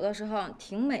他手的时候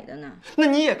挺美的呢。那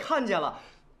你也看见了，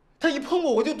他一碰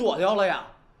我就躲掉了呀。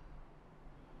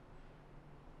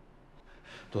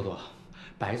多多，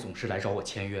白总是来找我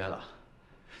签约了，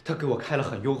他给我开了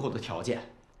很优厚的条件，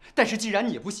但是既然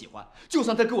你也不喜欢，就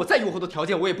算他给我再优厚的条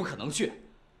件，我也不可能去。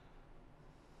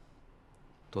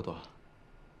多多，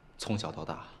从小到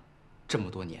大，这么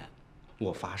多年，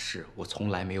我发誓，我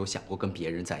从来没有想过跟别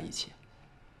人在一起。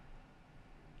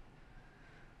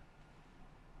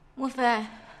莫非，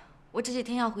我这几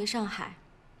天要回上海，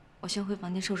我先回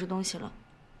房间收拾东西了。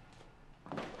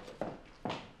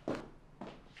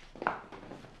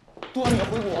多，你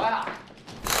回国呀？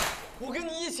我跟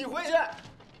你一起回去。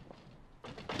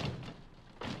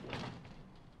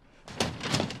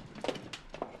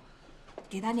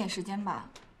给他点时间吧，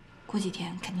过几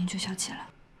天肯定就消气了。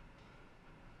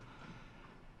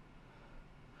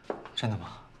真的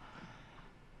吗？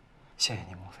谢谢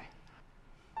你，莫非。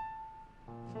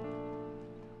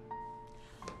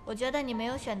我觉得你没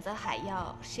有选择海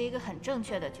药是一个很正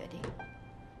确的决定。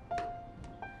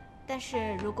但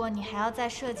是如果你还要在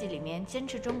设计里面坚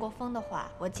持中国风的话，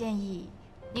我建议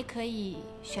你可以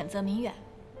选择明远。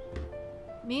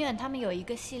明远他们有一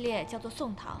个系列叫做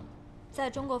宋唐，在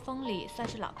中国风里算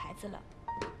是老牌子了，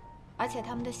而且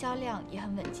他们的销量也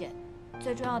很稳健。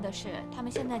最重要的是，他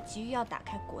们现在急于要打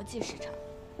开国际市场。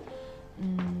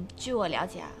据我了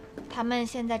解啊，他们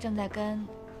现在正在跟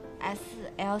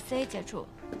SLC 接触。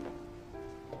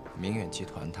明远集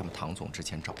团他们唐总之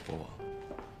前找过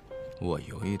我，我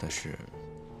犹豫的是，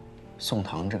宋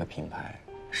唐这个品牌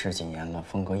十几年了，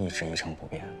风格一直一成不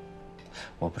变，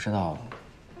我不知道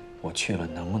我去了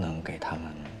能不能给他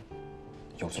们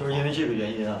有所。就是因为这个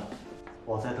原因啊，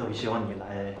我才特别希望你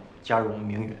来加入我们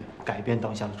明远，改变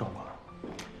当下的状况。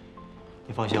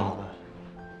你放心好了，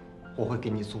我会给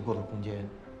你足够的空间，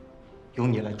由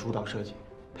你来主导设计，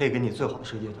配给你最好的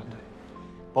设计团队，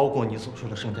包括你所说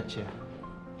的生产线。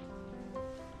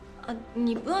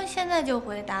你不用现在就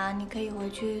回答，你可以回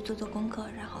去做做功课，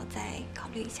然后再考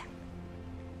虑一下。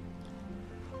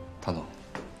唐总，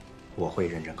我会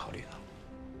认真考虑的。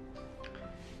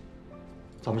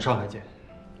咱们上海见。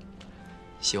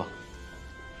希望。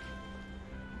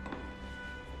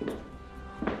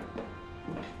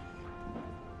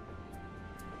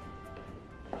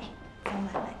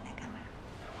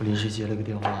我临时接了个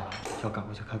电话，要赶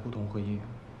过去开股东会议，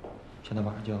现在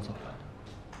马上就要走了。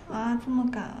啊，这么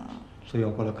赶啊！所以要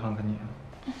过来看看你。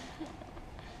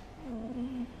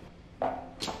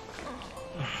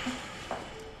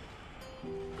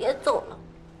别走了。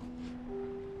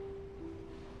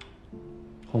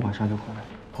我马上就回来，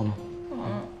好吗？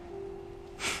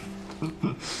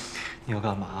你要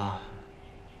干嘛？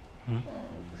不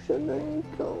舍得你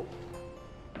走。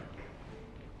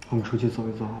我们出去走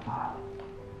一走，好吧？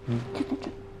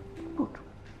抱住。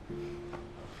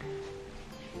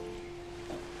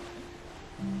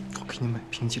我给你买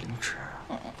冰激凌吃。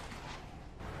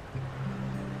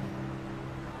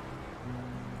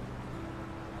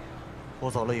我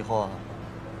走了以后啊，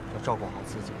要照顾好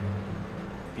自己，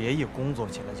别一工作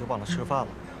起来就忘了吃饭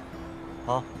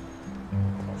了，啊？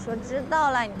我说知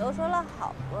道了，你都说了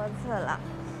好多次了。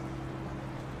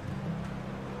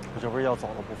我这不是要走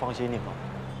了，不放心你吗？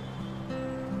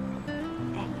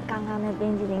哎，刚刚那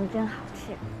冰激凌真好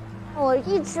吃，我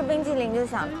一吃冰激凌就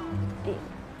想到我弟，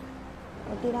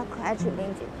我弟他可爱吃冰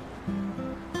激凌。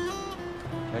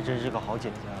还真是个好姐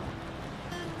姐啊，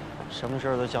什么事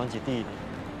儿都想起弟弟。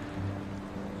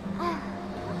哎，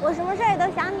我什么事儿也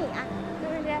都想你啊，是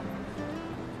不是？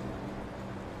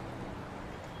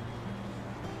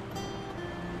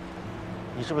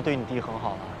你是不是对你弟很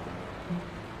好啊？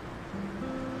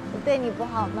我对你不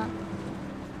好吗？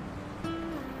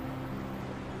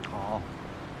好，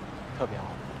特别好。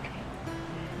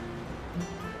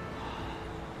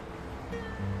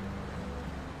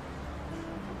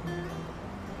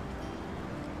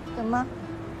怎么？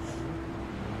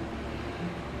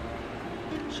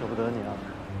舍不得你啊？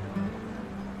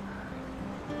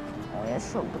我也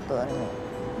舍不得你。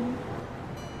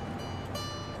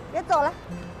别走了。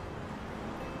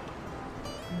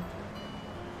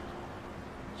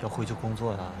要回去工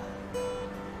作呀，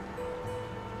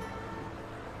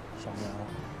小娘。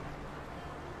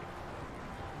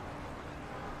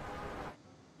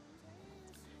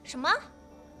什么？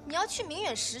你要去明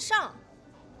远时尚？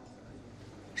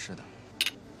是的。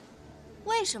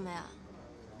为什么呀？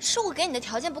是我给你的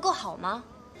条件不够好吗？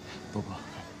不，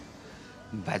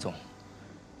白总，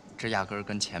这压根儿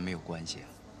跟钱没有关系。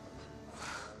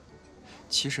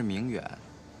其实明远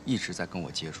一直在跟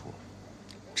我接触，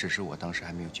只是我当时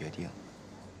还没有决定。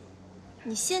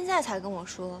你现在才跟我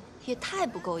说，也太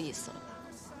不够意思了吧？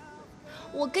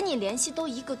我跟你联系都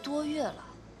1个多月了，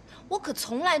我可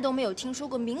从来都没有听说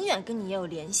过明远跟你也有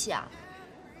联系啊。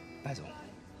白总，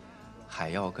海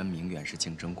药跟明远是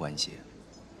竞争关系，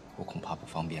我恐怕不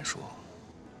方便说。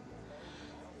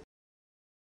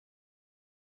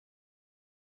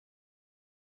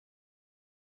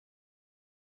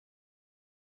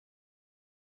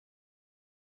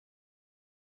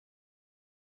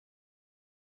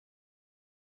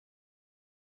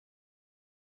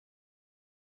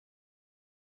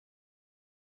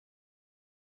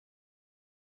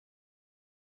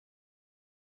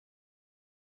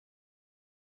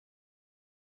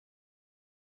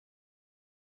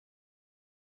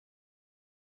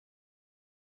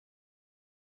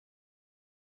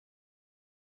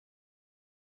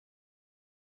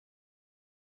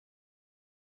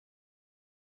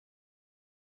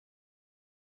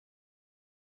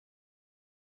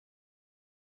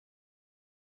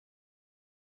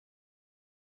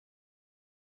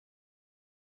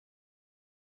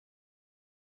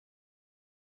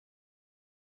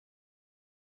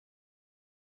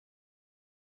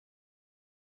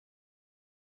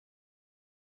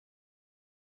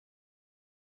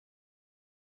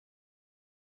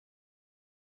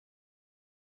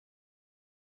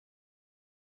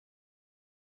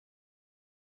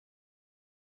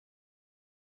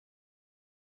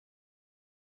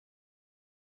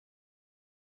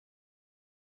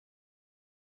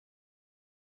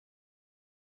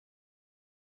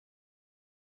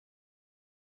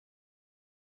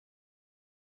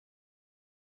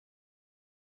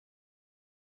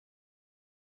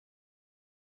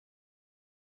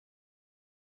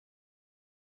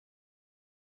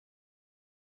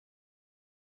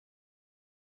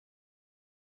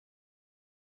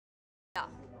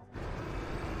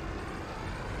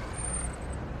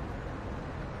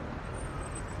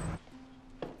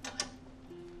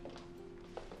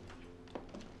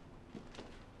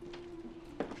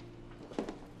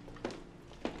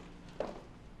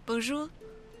Bonjour。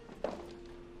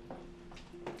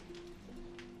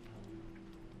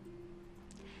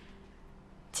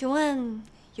请问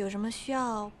有什么需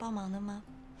要帮忙的吗？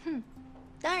哼，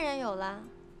当然有啦。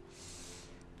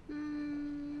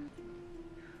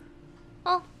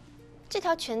哦，这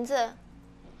条裙子，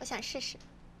我想试试。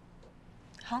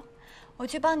好，我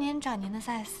去帮您找您的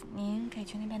size， 您可以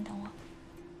去那边等我。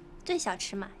最小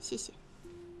尺码，谢谢。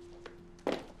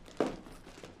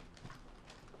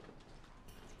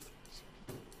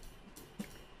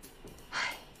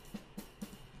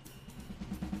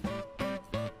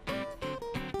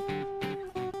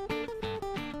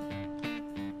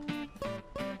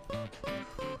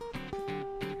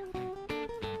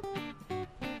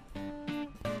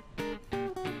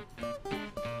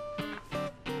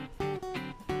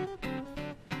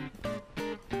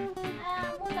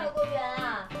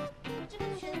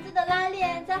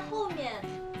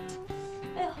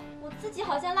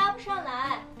好像拉不上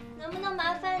来，能不能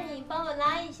麻烦你帮我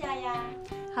拉一下呀？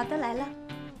好的，来了。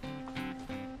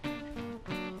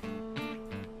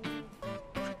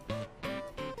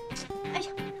哎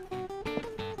呀，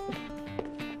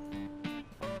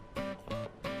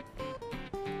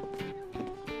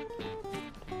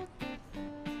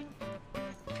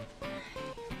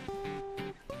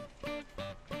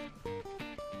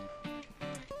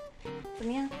怎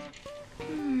么样？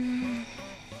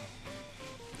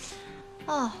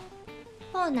哦，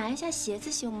帮我拿一下鞋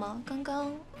子行吗？刚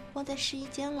刚忘在试衣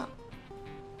间了。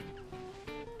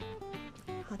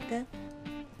好的。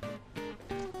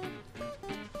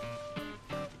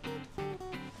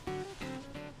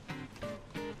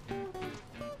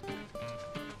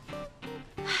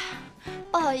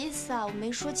不好意思啊，我没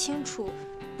说清楚，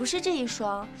不是这一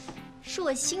双，是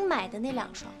我新买的那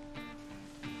2双。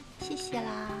谢谢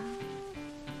啦。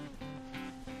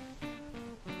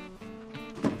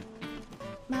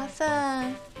麻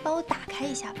烦帮我打开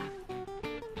一下吧。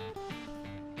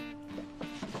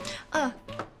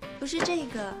不是这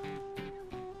个，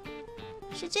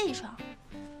是这一双。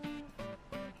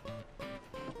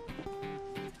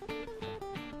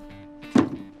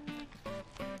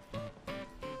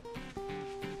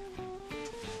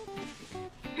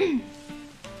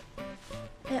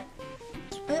哎呀，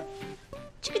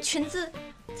这个裙子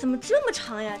怎么这么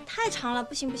长呀？太长了，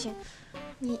不行不行，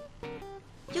你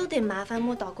又得麻烦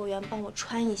莫导购员帮我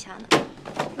穿一下呢。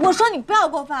我说你不要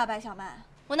过分啊，白小曼。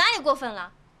我哪里过分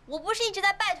了？我不是一直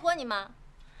在拜托你吗？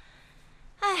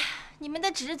哎呀，你们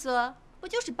的职责不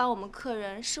就是帮我们客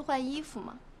人试换衣服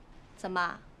吗？怎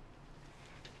么？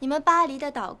你们巴黎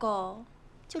的导购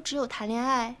就只有谈恋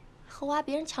爱和挖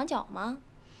别人墙角吗？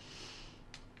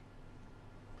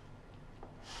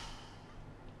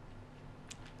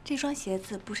这双鞋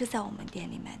子不是在我们店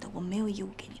里买的，我没有义务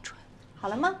给你穿。好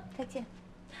了吗？再见。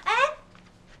哎，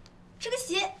这个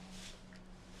鞋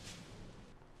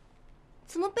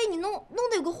怎么被你弄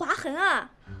得有个划痕啊？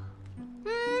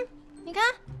你看，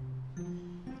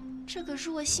这可是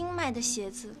我新买的鞋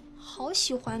子，好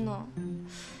喜欢呢。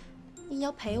你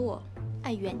要赔我，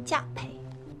按原价赔。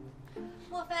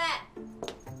莫非，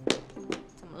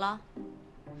怎么了？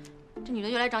这女的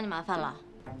又来找你麻烦了？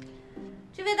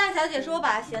这位大小姐说我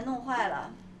把鞋弄坏了。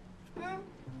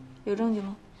有证据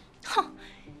吗？哼，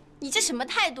你这什么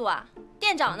态度啊？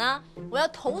店长呢？我要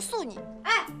投诉你！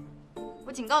哎，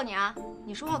我警告你啊，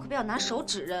你说话可不要拿手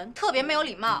指人，特别没有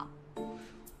礼貌。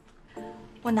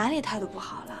我哪里态度不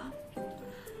好了？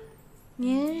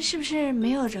您是不是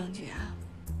没有证据啊？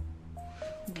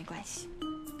没关系，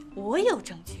我有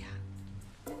证据啊。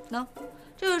喏，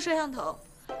这有摄像头。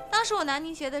当时我拿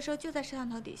您鞋的时候就在摄像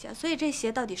头底下，所以这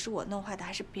鞋到底是我弄坏的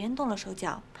还是别人动了手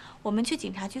脚，我们去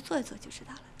警察局坐一坐就知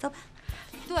道了。走吧。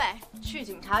对，去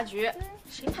警察局，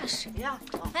谁怕谁呀？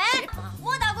哎，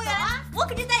莫导购员，我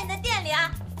可是在你的店里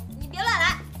啊，你别乱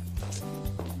来。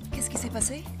Qu'est-ce qui s'est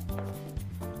passé？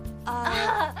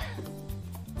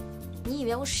 你以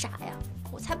为我傻呀？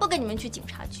我才不跟你们去警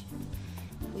察局，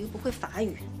我又不会法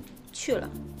语，去了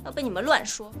要被你们乱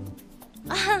说。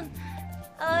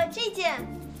这件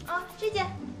啊，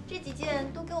这几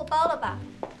件都给我包了吧，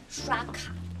刷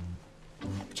卡，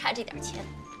还不差这点钱。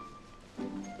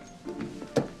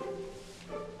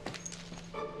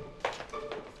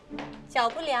脚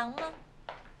不凉吗？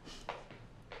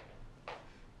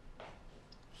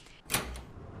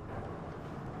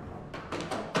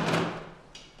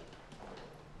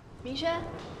明轩，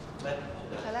来，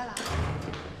回来了。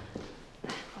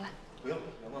来，好了。不用，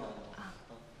阳光啊。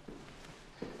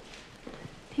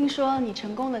听说你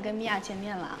成功的跟米娅见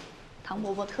面了，唐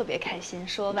伯伯特别开心，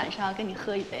说晚上要跟你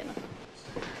喝一杯呢。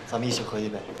咱们一起喝一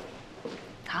杯。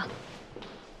好。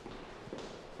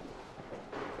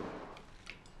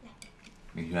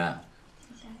明轩，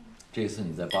这次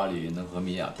你在巴黎能和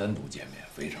米娅单独见面，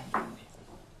非常不容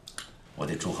易，我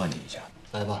得祝贺你一下。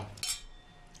来吧，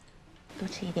多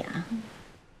吃一点啊。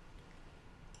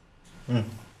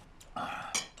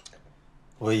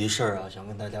我有一事儿啊，想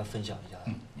跟大家分享一下。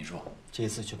你说。这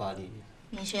次去巴黎，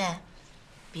明轩，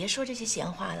别说这些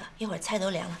闲话了，一会儿菜都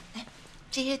凉了。来，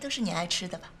这些都是你爱吃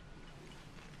的吧？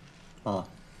妈，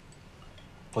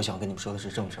我想跟你们说的是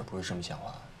正事，不是什么闲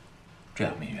话。这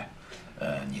样，明轩，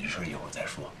你的事一会儿再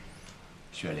说。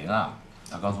雪玲啊，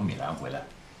她刚从米兰回来，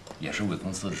也是为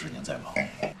公司的事情在忙。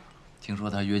听说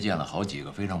她约见了好几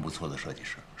个非常不错的设计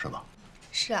师，是吧？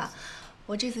是啊，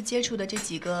我这次接触的这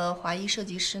几个华裔设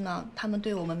计师呢，他们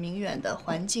对我们明远的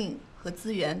环境和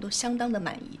资源都相当的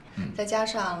满意。再加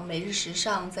上每日时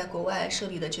尚在国外设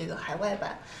立的这个海外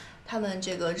版，他们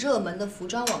这个热门的服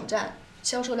装网站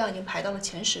销售量已经排到了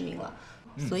前10名了。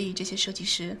所以这些设计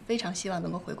师非常希望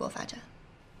能够回国发展。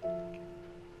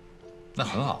那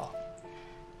很好。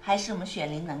还是我们雪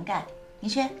玲能干。明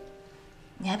轩，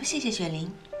你还不谢谢雪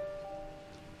玲？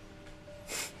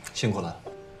辛苦了。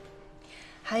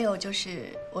还有就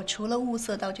是，我除了物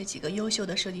色到这几个优秀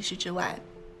的设计师之外，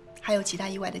还有其他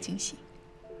意外的惊喜。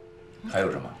还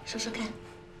有什么？说说看。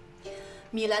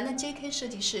米兰的 JK 设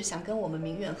计师想跟我们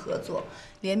明远合作，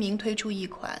联名推出一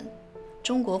款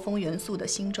中国风元素的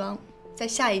新装，在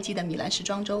下一季的米兰时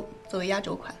装周作为压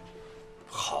轴款。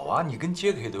好啊，你跟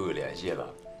JK 都有联系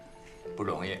了，不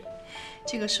容易。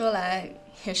这个说来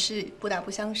也是不打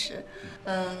不相识。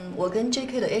我跟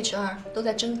JK 的 HR 都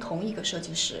在争同一个设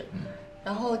计师。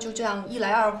然后就这样一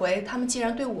来二回，他们竟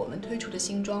然对我们推出的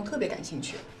新装特别感兴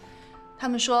趣。他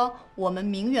们说我们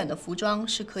明远的服装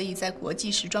是可以在国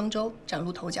际时装周崭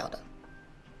露头角的，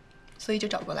所以就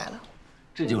找过来了。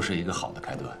这就是一个好的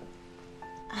开端。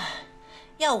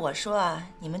要我说啊，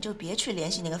你们就别去联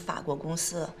系那个法国公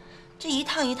司，这一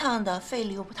趟一趟的，费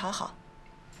力又不讨好。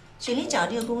雪玲找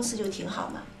这个公司就挺好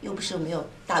嘛，又不是没有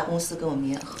大公司跟我们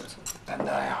明远合作。丹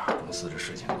丹呀，公司的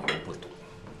事情你又不懂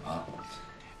啊。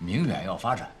明远要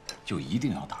发展，就一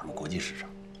定要打入国际市场。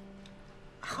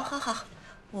好，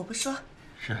我不说。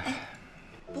是。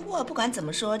不过不管怎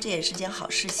么说，这也是件好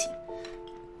事情。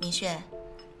明轩，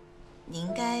你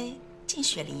应该敬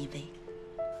雪玲一杯。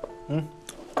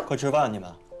快吃饭，你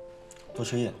们多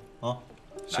吃一点啊。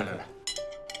来，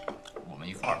我们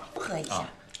一块儿吧。喝一下。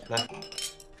来，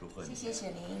祝贺你。谢谢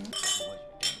雪玲。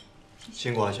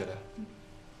辛苦啊，雪玲。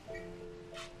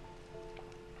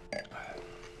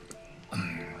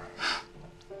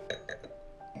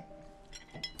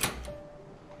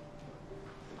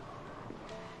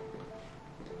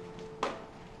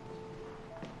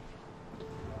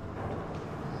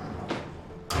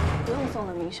不用送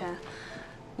了，明轩，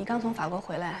你刚从法国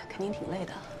回来，肯定挺累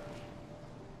的。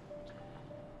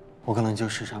我可能就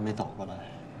时差没倒过来。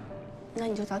那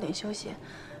你就早点休息，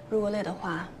如果累的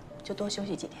话，就多休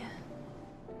息几天。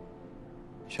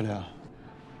雪玲，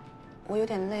我有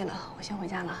点累了，我先回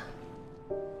家了。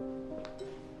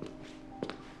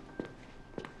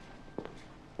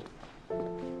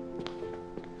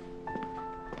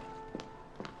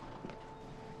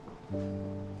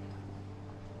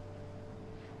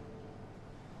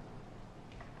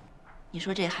你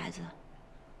说这孩子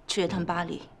去了趟巴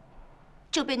黎，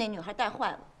就被那女孩带坏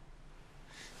了。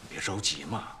你别着急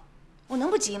嘛。我能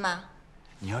不急吗？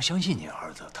你要相信你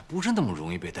儿子，他不是那么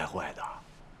容易被带坏的。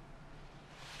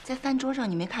在饭桌上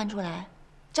你没看出来？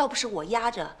要不是我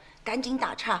压着，赶紧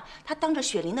打岔，他当着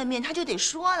雪玲的面他就得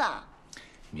说了。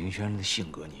明轩的性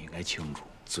格你应该清楚，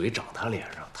嘴长他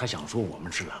脸上，他想说我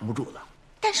们是拦不住的。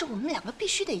但是我们两个必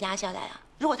须得压下来啊！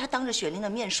如果他当着雪玲的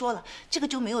面说了，这个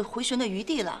就没有回旋的余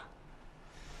地了。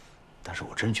但是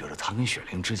我真觉得他跟雪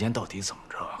玲之间到底怎么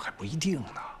着还不一定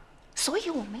呢。所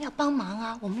以我们要帮忙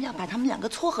啊，我们要把他们两个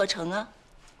撮合成啊。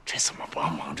这怎么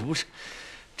帮忙？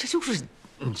这就是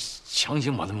强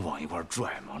行把他们往一块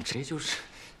拽吗？这就是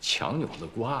强扭的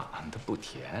瓜，它不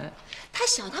甜。他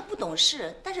小，他不懂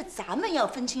事，但是咱们要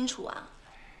分清楚啊。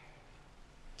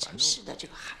真是的，这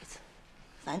个孩子，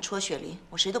反正除了雪玲，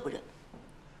我谁都不认。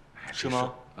是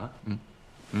吗？啊，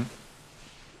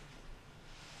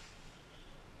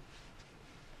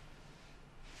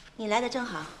你来的正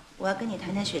好，我要跟你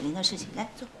谈谈雪玲的事情。来，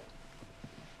坐。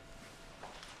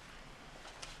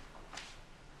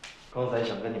刚才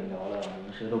想跟你们聊的，你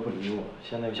们谁都不理我，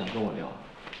现在又想跟我聊，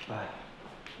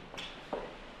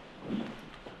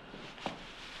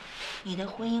你的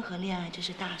婚姻和恋爱这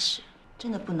是大事，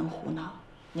真的不能胡闹。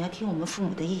你要听我们父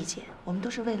母的意见，我们都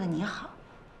是为了你好。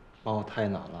妈，我太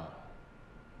难了，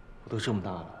我都这么大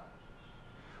了，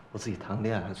我自己谈个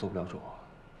恋爱还做不了主。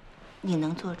你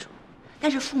能做主，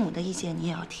但是父母的意见你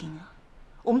也要听啊。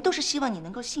我们都是希望你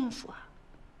能够幸福啊。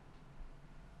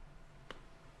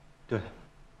对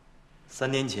，3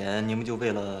年前你们就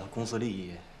为了公司利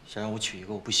益，想让我娶一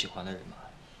个我不喜欢的人嘛？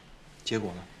结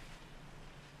果呢？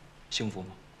幸福吗？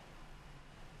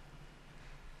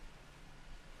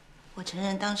我承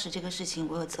认当时这个事情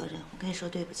我有责任，我跟你说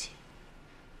对不起，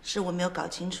是我没有搞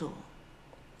清楚，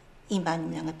硬把你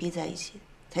们2个逼在一起，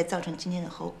才造成今天的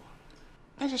后果。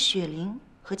但是雪玲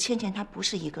和倩倩她不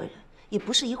是一个人，也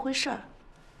不是一回事儿。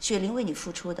雪玲为你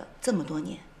付出的这么多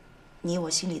年，你我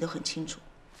心里都很清楚。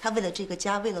她为了这个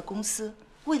家，为了公司，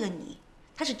为了你，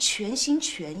她是全心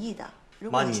全意的。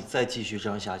妈，你再继续这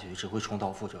样下去，只会重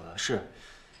蹈覆辙。是，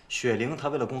雪玲她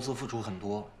为了公司付出很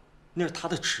多，那是她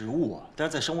的职务啊。但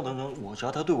是在生活当中，我知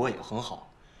道她对我也很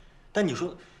好。但你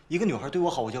说一个女孩对我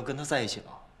好，我就要跟她在一起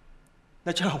了，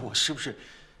那这样我是不是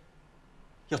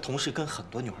要同时跟很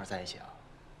多女孩在一起啊？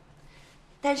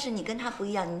但是你跟她不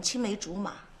一样，你们青梅竹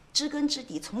马，知根知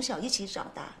底，从小一起长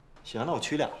大。行，那我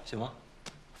娶2个行吗？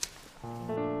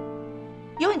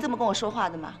有你这么跟我说话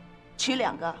的吗？娶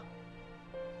2个？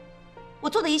我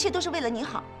做的一切都是为了你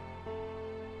好。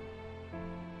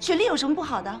雪莉有什么不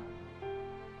好的？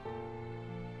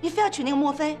你非要娶那个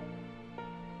莫非？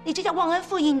你这叫忘恩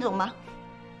负义，你懂吗？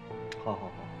好，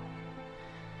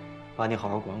爸，你好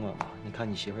好管管吧。你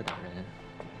看你媳妇打人。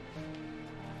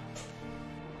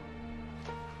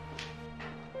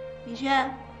李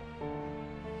轩，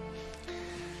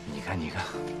你看，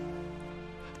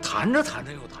谈着谈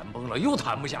着又谈崩了，又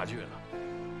谈不下去了，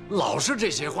老是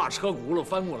这些话车轱辘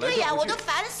翻过来。对呀，我都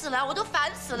烦死了，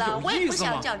我也不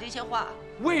想讲这些话。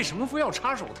为什么非要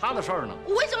插手他的事儿呢？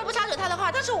我为什么不插手他的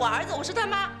话？他是我儿子，我是他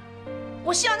妈，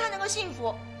我希望他能够幸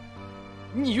福。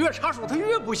你越插手他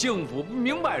越不幸福，不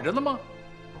明摆着呢吗？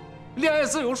恋爱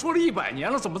自由说了100年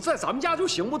了，怎么在咱们家就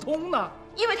行不通呢？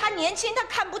因为他年轻，他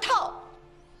看不透。